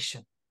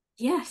information.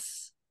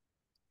 Yes.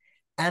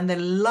 And the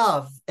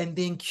love and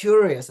being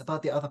curious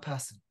about the other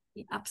person.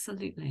 Yeah,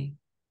 absolutely.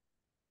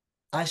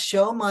 I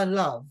show my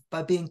love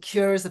by being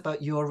curious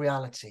about your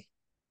reality.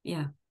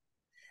 Yeah.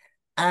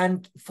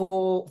 And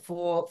for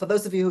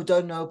those of you who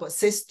don't know, but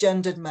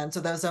cisgendered men, so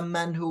those are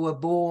men who were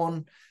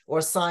born or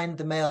assigned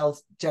the male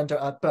gender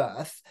at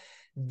birth,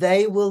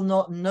 they will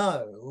not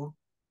know,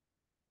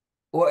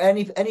 or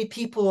any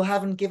people who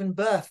haven't given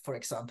birth, for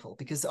example,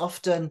 because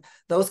often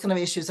those kind of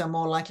issues are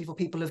more likely for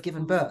people who've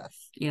given birth.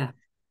 Yeah.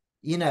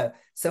 You know,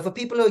 so for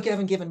people who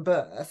haven't given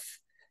birth,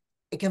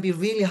 it can be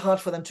really hard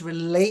for them to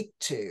relate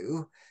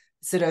to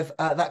sort of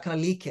that kind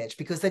of leakage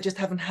because they just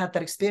haven't had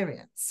that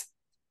experience.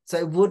 So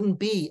it wouldn't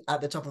be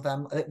at the top of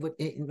them,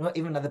 not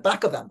even at the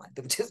back of their mind.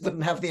 They just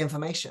wouldn't have the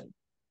information.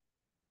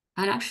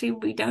 And actually,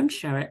 we don't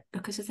share it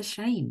because of the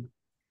shame.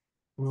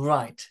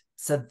 Right.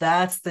 So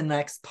that's the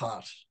next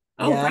part.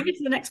 Oh, bring it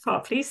to the next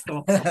part, please,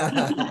 Thor.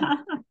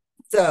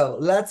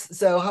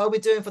 So how are we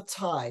doing for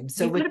time?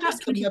 So We've we're got about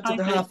just coming up to the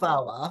 25 minutes. half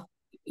hour.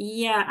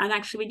 Yeah, and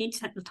actually we need to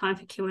take the time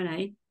for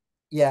Q&A.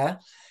 Yeah.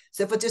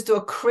 So if I just do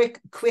a quick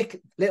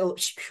little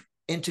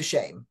into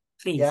shame.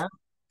 Please. Yeah.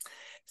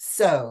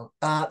 So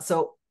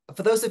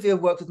for those of you who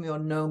work with me or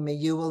know me,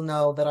 you will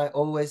know that I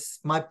always,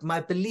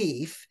 my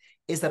belief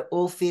is that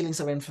all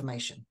feelings are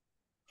information.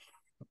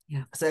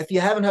 Yeah. So if you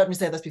haven't heard me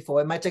say this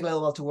before, it might take a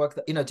little while to work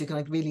that, you know, to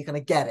kind of really kind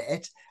of get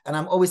it. And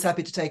I'm always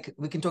happy to take,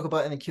 we can talk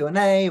about it in the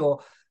Q&A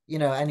or, you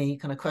know, any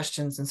kind of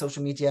questions in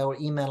social media or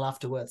email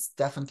afterwards.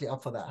 Definitely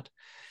up for that.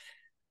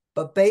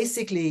 But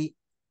basically,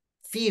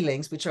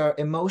 feelings, which are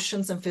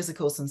emotions and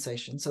physical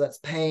sensations, so that's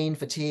pain,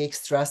 fatigue,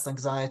 stress,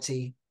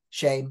 anxiety,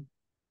 shame,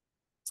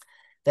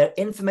 they're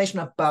information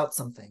about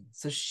something.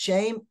 So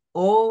shame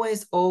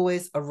always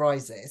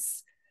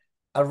arises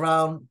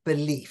around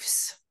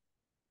beliefs.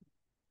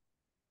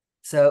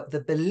 So the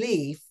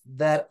belief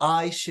that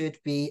I should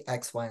be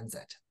X, Y, and Z.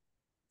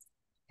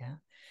 Yeah.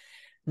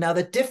 Now,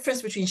 the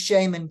difference between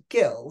shame and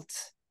guilt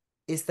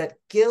is that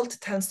guilt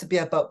tends to be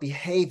about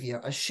behavior.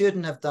 I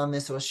shouldn't have done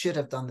this, or I should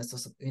have done this,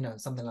 or, you know,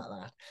 something like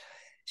that.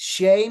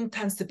 Shame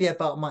tends to be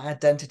about my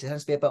identity. It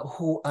tends to be about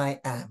who I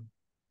am.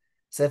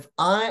 So if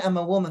I am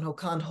a woman who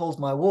can't hold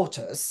my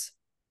waters,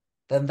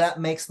 then that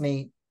makes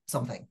me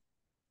something.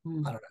 I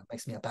don't know,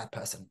 makes me a bad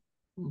person.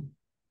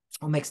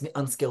 Or makes me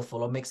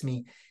unskillful, or makes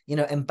me, you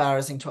know,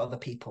 embarrassing to other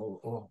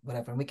people or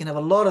whatever. And we can have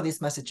a lot of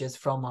these messages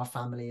from our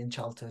family in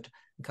childhood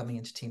and coming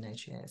into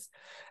teenage years.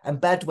 And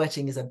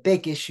bedwetting is a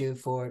big issue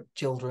for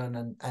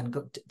children and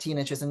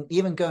teenagers, and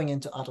even going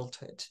into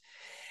adulthood.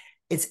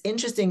 It's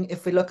interesting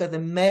if we look at the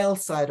male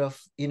side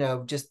of, you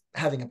know, just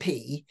having a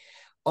pee,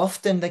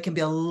 often there can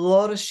be a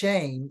lot of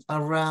shame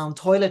around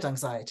toilet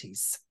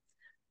anxieties.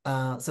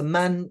 So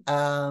men,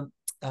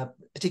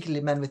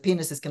 particularly men with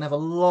penises, can have a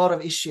lot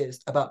of issues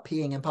about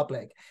peeing in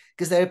public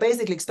because they're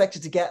basically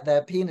expected to get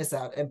their penis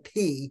out and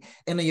pee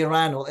in a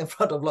urinal in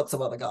front of lots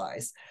of other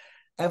guys.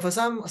 And for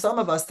some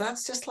of us,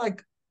 that's just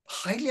like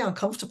highly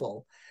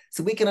uncomfortable.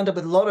 So we can end up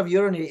with a lot of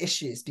urinary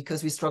issues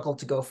because we struggle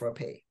to go for a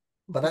pee.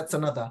 But that's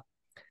another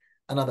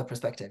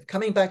perspective.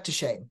 Coming back to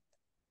shame.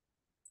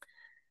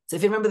 So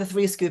if you remember the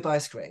 3 scoop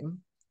ice cream,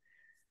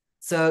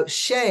 so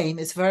shame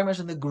is very much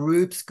in the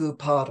group scoop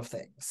part of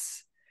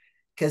things.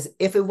 Because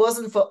if it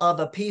wasn't for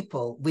other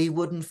people, we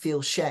wouldn't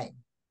feel shame.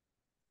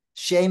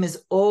 Shame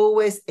is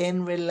always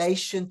in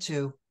relation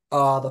to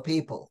other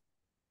people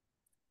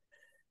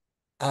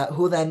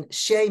who then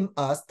shame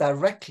us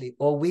directly,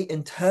 or we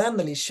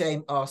internally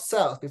shame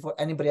ourselves before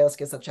anybody else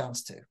gets a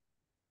chance to.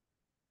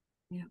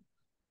 Yeah.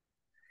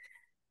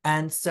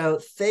 And so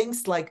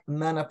things like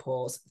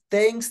menopause,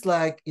 things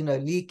like, you know,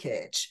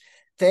 leakage,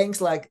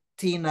 things like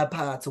Tina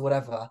pads or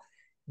whatever,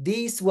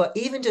 these were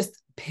even just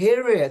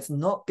periods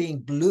not being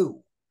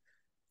blue.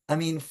 I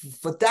mean,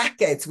 for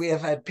decades, we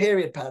have had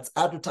period pads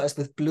advertised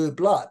with blue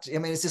blood. I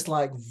mean, it's just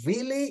like,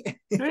 really?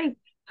 Right.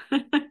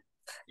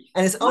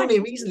 And it's only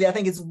recently, I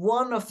think it's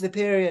one of the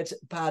period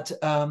pad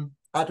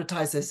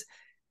advertisers,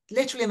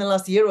 literally in the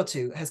last year or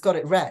two, has got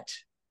it red.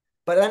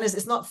 But then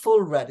it's not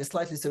full red, it's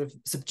slightly sort of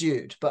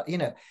subdued. But, you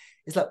know,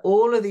 it's like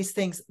all of these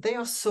things, they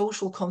are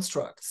social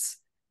constructs.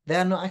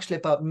 They're not actually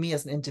about me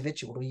as an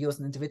individual or you as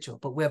an individual,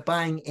 but we're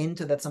buying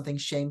into that something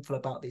shameful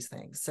about these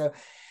things. So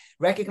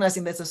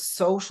recognizing there's a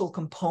social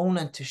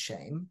component to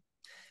shame,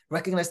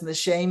 recognizing that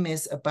shame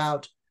is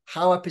about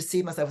how I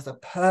perceive myself as a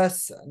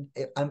person.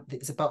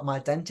 It's about my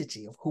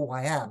identity of who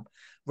I am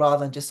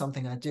rather than just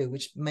something I do,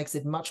 which makes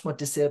it much more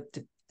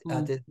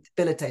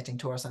debilitating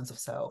to our sense of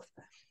self.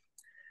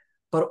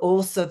 But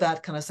also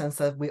that kind of sense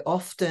that we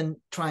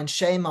often try and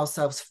shame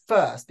ourselves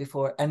first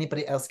before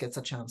anybody else gets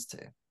a chance to.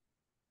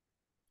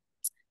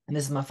 And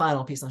this is my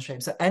final piece on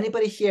shame. So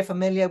anybody here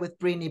familiar with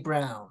Brené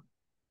Brown?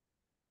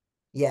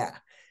 Yeah.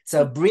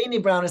 So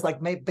Brené Brown is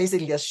like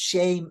basically a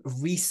shame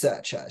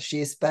researcher. She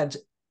has spent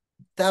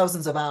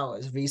thousands of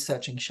hours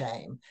researching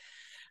shame.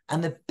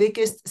 And the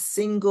biggest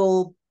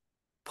single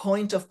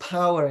point of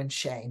power in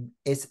shame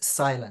is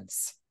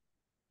silence.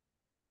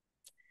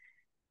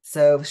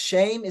 So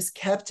shame is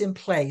kept in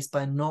place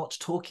by not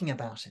talking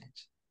about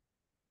it.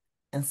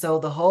 And so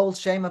the whole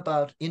shame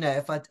about,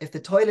 if the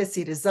toilet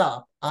seat is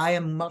up, I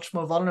am much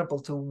more vulnerable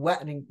to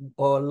wetting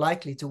or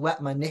likely to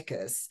wet my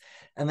knickers.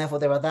 And therefore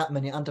there are that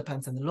many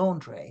underpants in the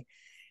laundry.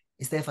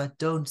 Is that if I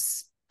don't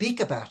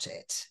speak about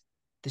it,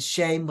 the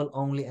shame will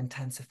only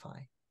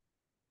intensify.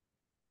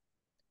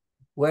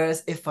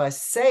 Whereas if I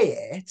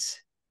say it,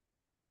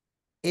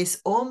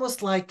 it's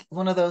almost like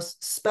one of those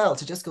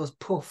spells. It just goes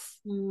poof.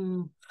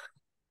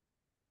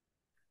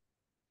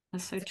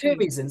 That's so true. 2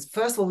 reasons.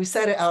 First of all, we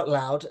said it out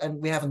loud and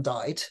we haven't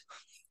died.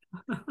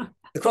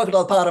 The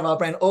crocodile part of our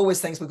brain always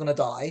thinks we're going to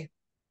die.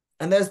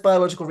 And there's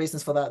biological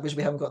reasons for that, which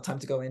we haven't got time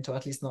to go into,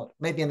 at least not.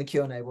 Maybe in the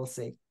Q&A, we'll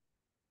see.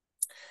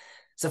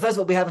 So first of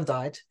all, we haven't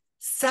died.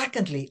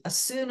 Secondly, as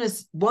soon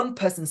as one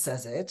person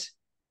says it,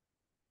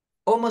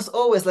 almost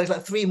always like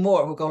 3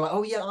 more who go like,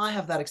 oh yeah, I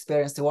have that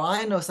experience too, or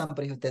I know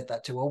somebody who did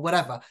that too, or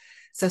whatever.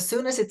 So as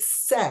soon as it's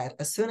said,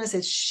 as soon as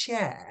it's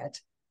shared,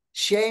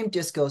 shame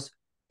just goes.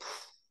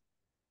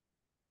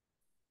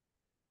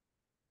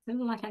 A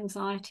little like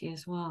anxiety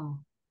as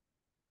well.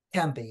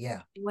 Can be,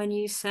 yeah. When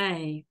you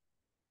say,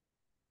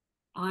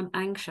 I'm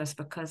anxious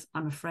because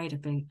I'm afraid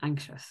of being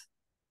anxious.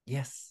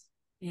 Yes.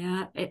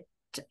 Yeah, it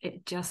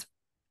just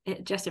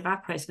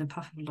evaporates in a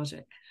puff of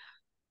logic.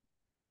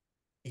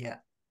 Yeah.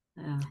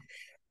 Yeah.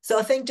 So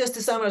I think just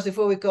to summarize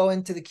before we go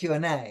into the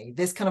Q&A,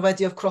 this kind of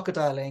idea of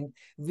crocodiling,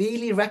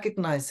 really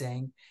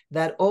recognizing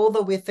that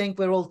although we think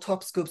we're all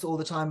top scoops all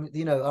the time,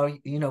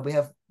 we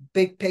have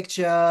big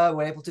picture,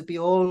 we're able to be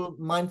all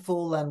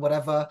mindful and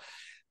whatever,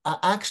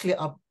 actually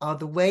are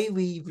the way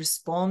we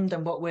respond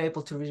and what we're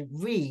able to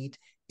read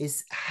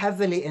is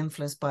heavily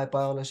influenced by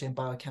biology and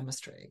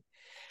biochemistry.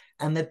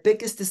 And the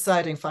biggest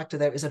deciding factor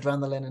there is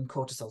adrenaline and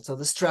cortisol, so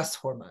the stress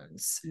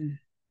hormones.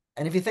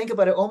 And if you think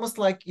about it, almost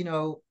like,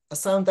 a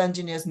sound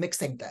engineer's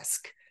mixing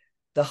desk,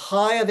 the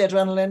higher the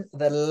adrenaline,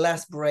 the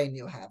less brain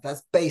you have.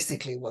 That's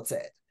basically what's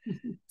it.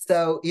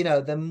 So,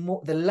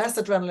 the less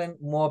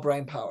adrenaline, more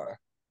brain power,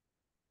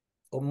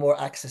 or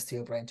more access to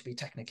your brain, to be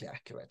technically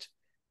accurate.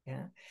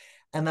 Yeah.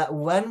 And that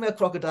when we're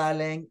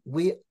crocodiling,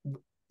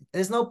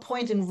 there's no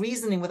point in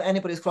reasoning with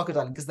anybody who's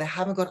crocodiling because they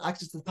haven't got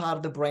access to the part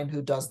of the brain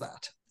who does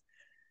that.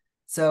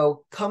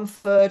 So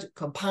comfort,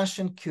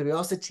 compassion,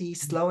 curiosity,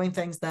 slowing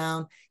things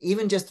down,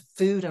 even just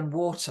food and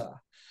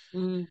water,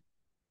 and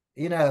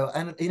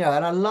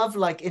I love,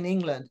 like, in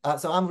England.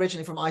 So I'm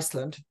originally from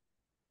Iceland,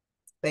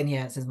 been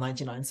here since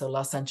 1999, so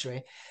last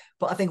century.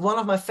 But I think one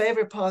of my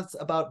favorite parts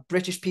about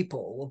British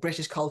people or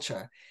British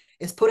culture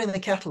is putting the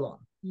kettle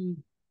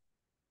on.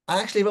 I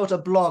actually wrote a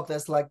blog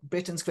that's like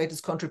Britain's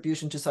greatest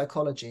contribution to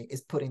psychology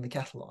is putting the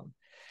kettle on,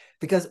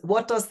 because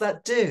what does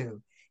that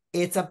do?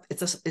 It's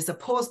a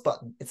pause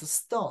button. It's a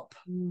stop.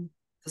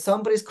 So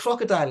somebody's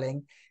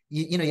crocodiling.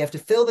 You have to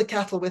fill the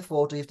kettle with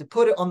water. You have to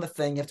put it on the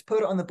thing. You have to put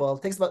it on the boil.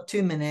 It takes about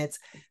 2 minutes.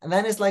 And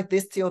then it's like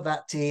this tea or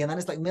that tea. And then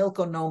it's like milk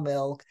or no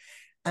milk.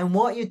 And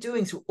what you're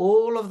doing through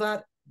all of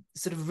that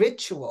sort of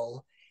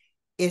ritual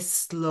is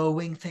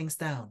slowing things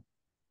down.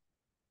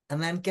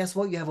 And then guess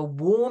what? You have a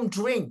warm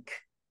drink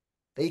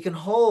that you can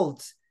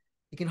hold.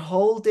 You can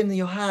hold in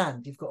your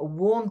hand. You've got a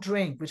warm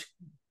drink, which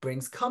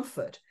brings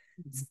comfort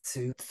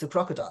to the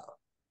crocodile.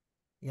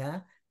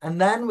 Yeah. And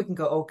then we can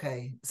go,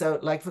 okay. So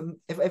like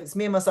if it's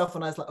me and myself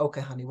and I was like, okay,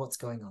 honey, what's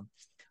going on?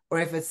 Or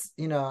if it's,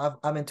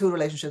 I'm in 2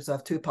 relationships, so I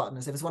have 2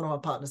 partners. If it's one of my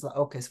partners, like,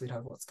 okay,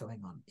 sweetheart, what's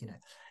going on?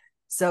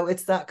 So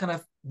it's that kind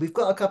of, we've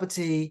got a cup of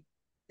tea.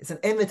 It's an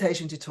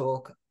invitation to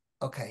talk.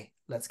 Okay,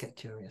 let's get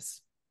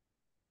curious.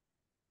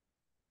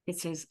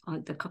 It is,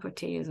 the cup of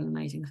tea is an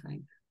amazing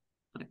thing.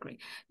 I agree.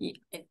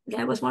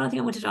 There was one other thing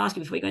I wanted to ask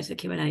you before we go into the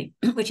Q&A,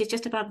 which is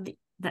just about the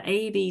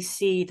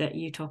ABC that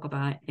you talk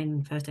about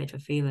in First Aid for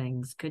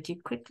Feelings. Could you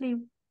quickly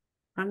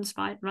run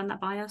that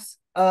by us?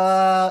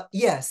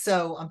 Yeah,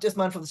 so I'm just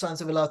mindful of the time,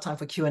 so we allow time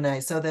for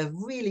Q&A. So the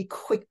really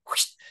quick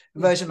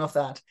version of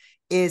that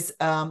is,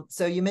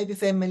 so you may be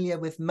familiar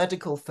with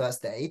medical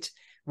first aid,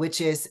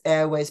 which is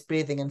airways,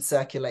 breathing, and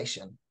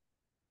circulation.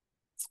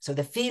 So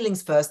the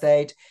feelings first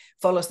aid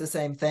follows the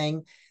same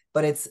thing,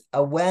 but it's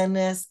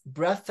awareness,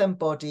 breath and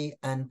body,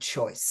 and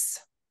choice.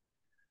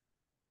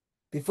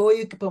 Before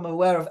you become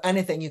aware of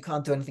anything, you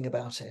can't do anything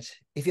about it.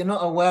 If you're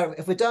not aware,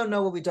 if we don't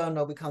know what we don't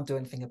know, we can't do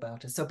anything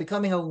about it. So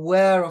becoming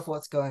aware of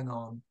what's going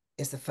on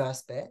is the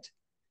first bit.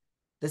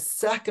 The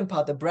second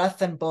part, the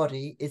breath and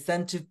body, is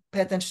then to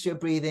pay attention to your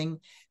breathing.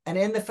 And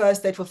in the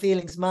First Aid for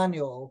Feelings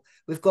manual,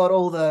 we've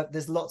got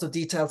there's lots of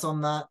details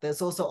on that.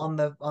 There's also on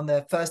the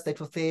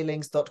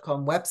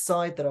firstaidforfeelings.com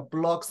website, there are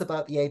blogs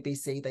about the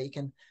ABC that you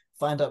can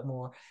find out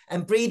more.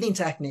 And breathing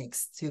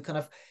techniques to kind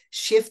of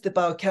shift the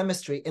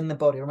biochemistry in the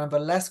body. Remember,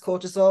 less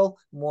cortisol,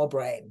 more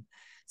brain.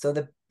 So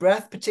the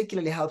breath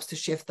particularly helps to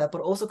shift that,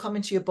 but also come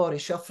into your body,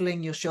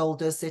 shuffling your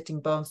shoulders,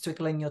 sitting bones,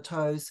 twiddling your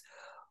toes.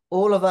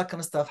 All of that kind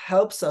of stuff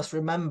helps us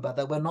remember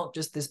that we're not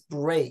just this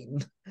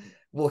brain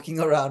walking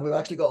around. We've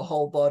actually got a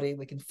whole body.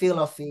 We can feel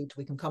our feet.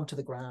 We can come to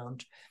the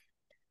ground.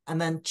 And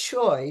then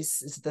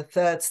choice is the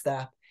third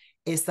step,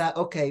 is that,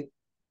 okay,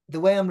 the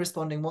way I'm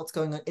responding, what's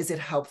going on, is it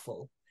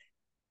helpful?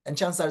 And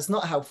chances are it's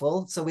not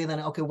helpful. So we then,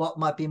 okay, what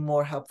might be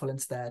more helpful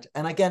instead?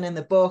 And again, in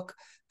the book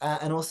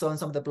and also on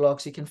some of the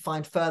blogs, you can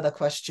find further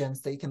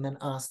questions that you can then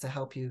ask to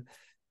help you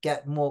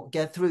get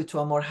through to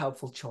a more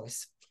helpful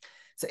choice.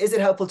 So is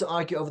it helpful to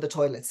argue over the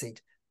toilet seat?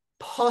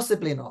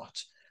 Possibly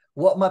not.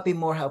 What might be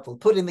more helpful?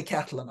 Putting the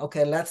kettle on.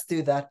 Okay, let's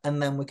do that.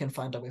 And then we can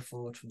find our way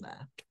forward from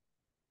there.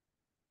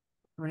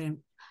 Brilliant.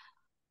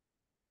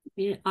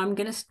 Yeah, I'm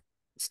going to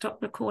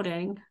stop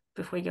recording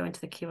before we go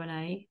into the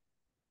Q&A.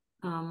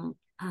 And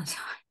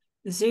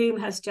Zoom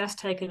has just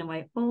taken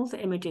away all the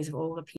images of all the people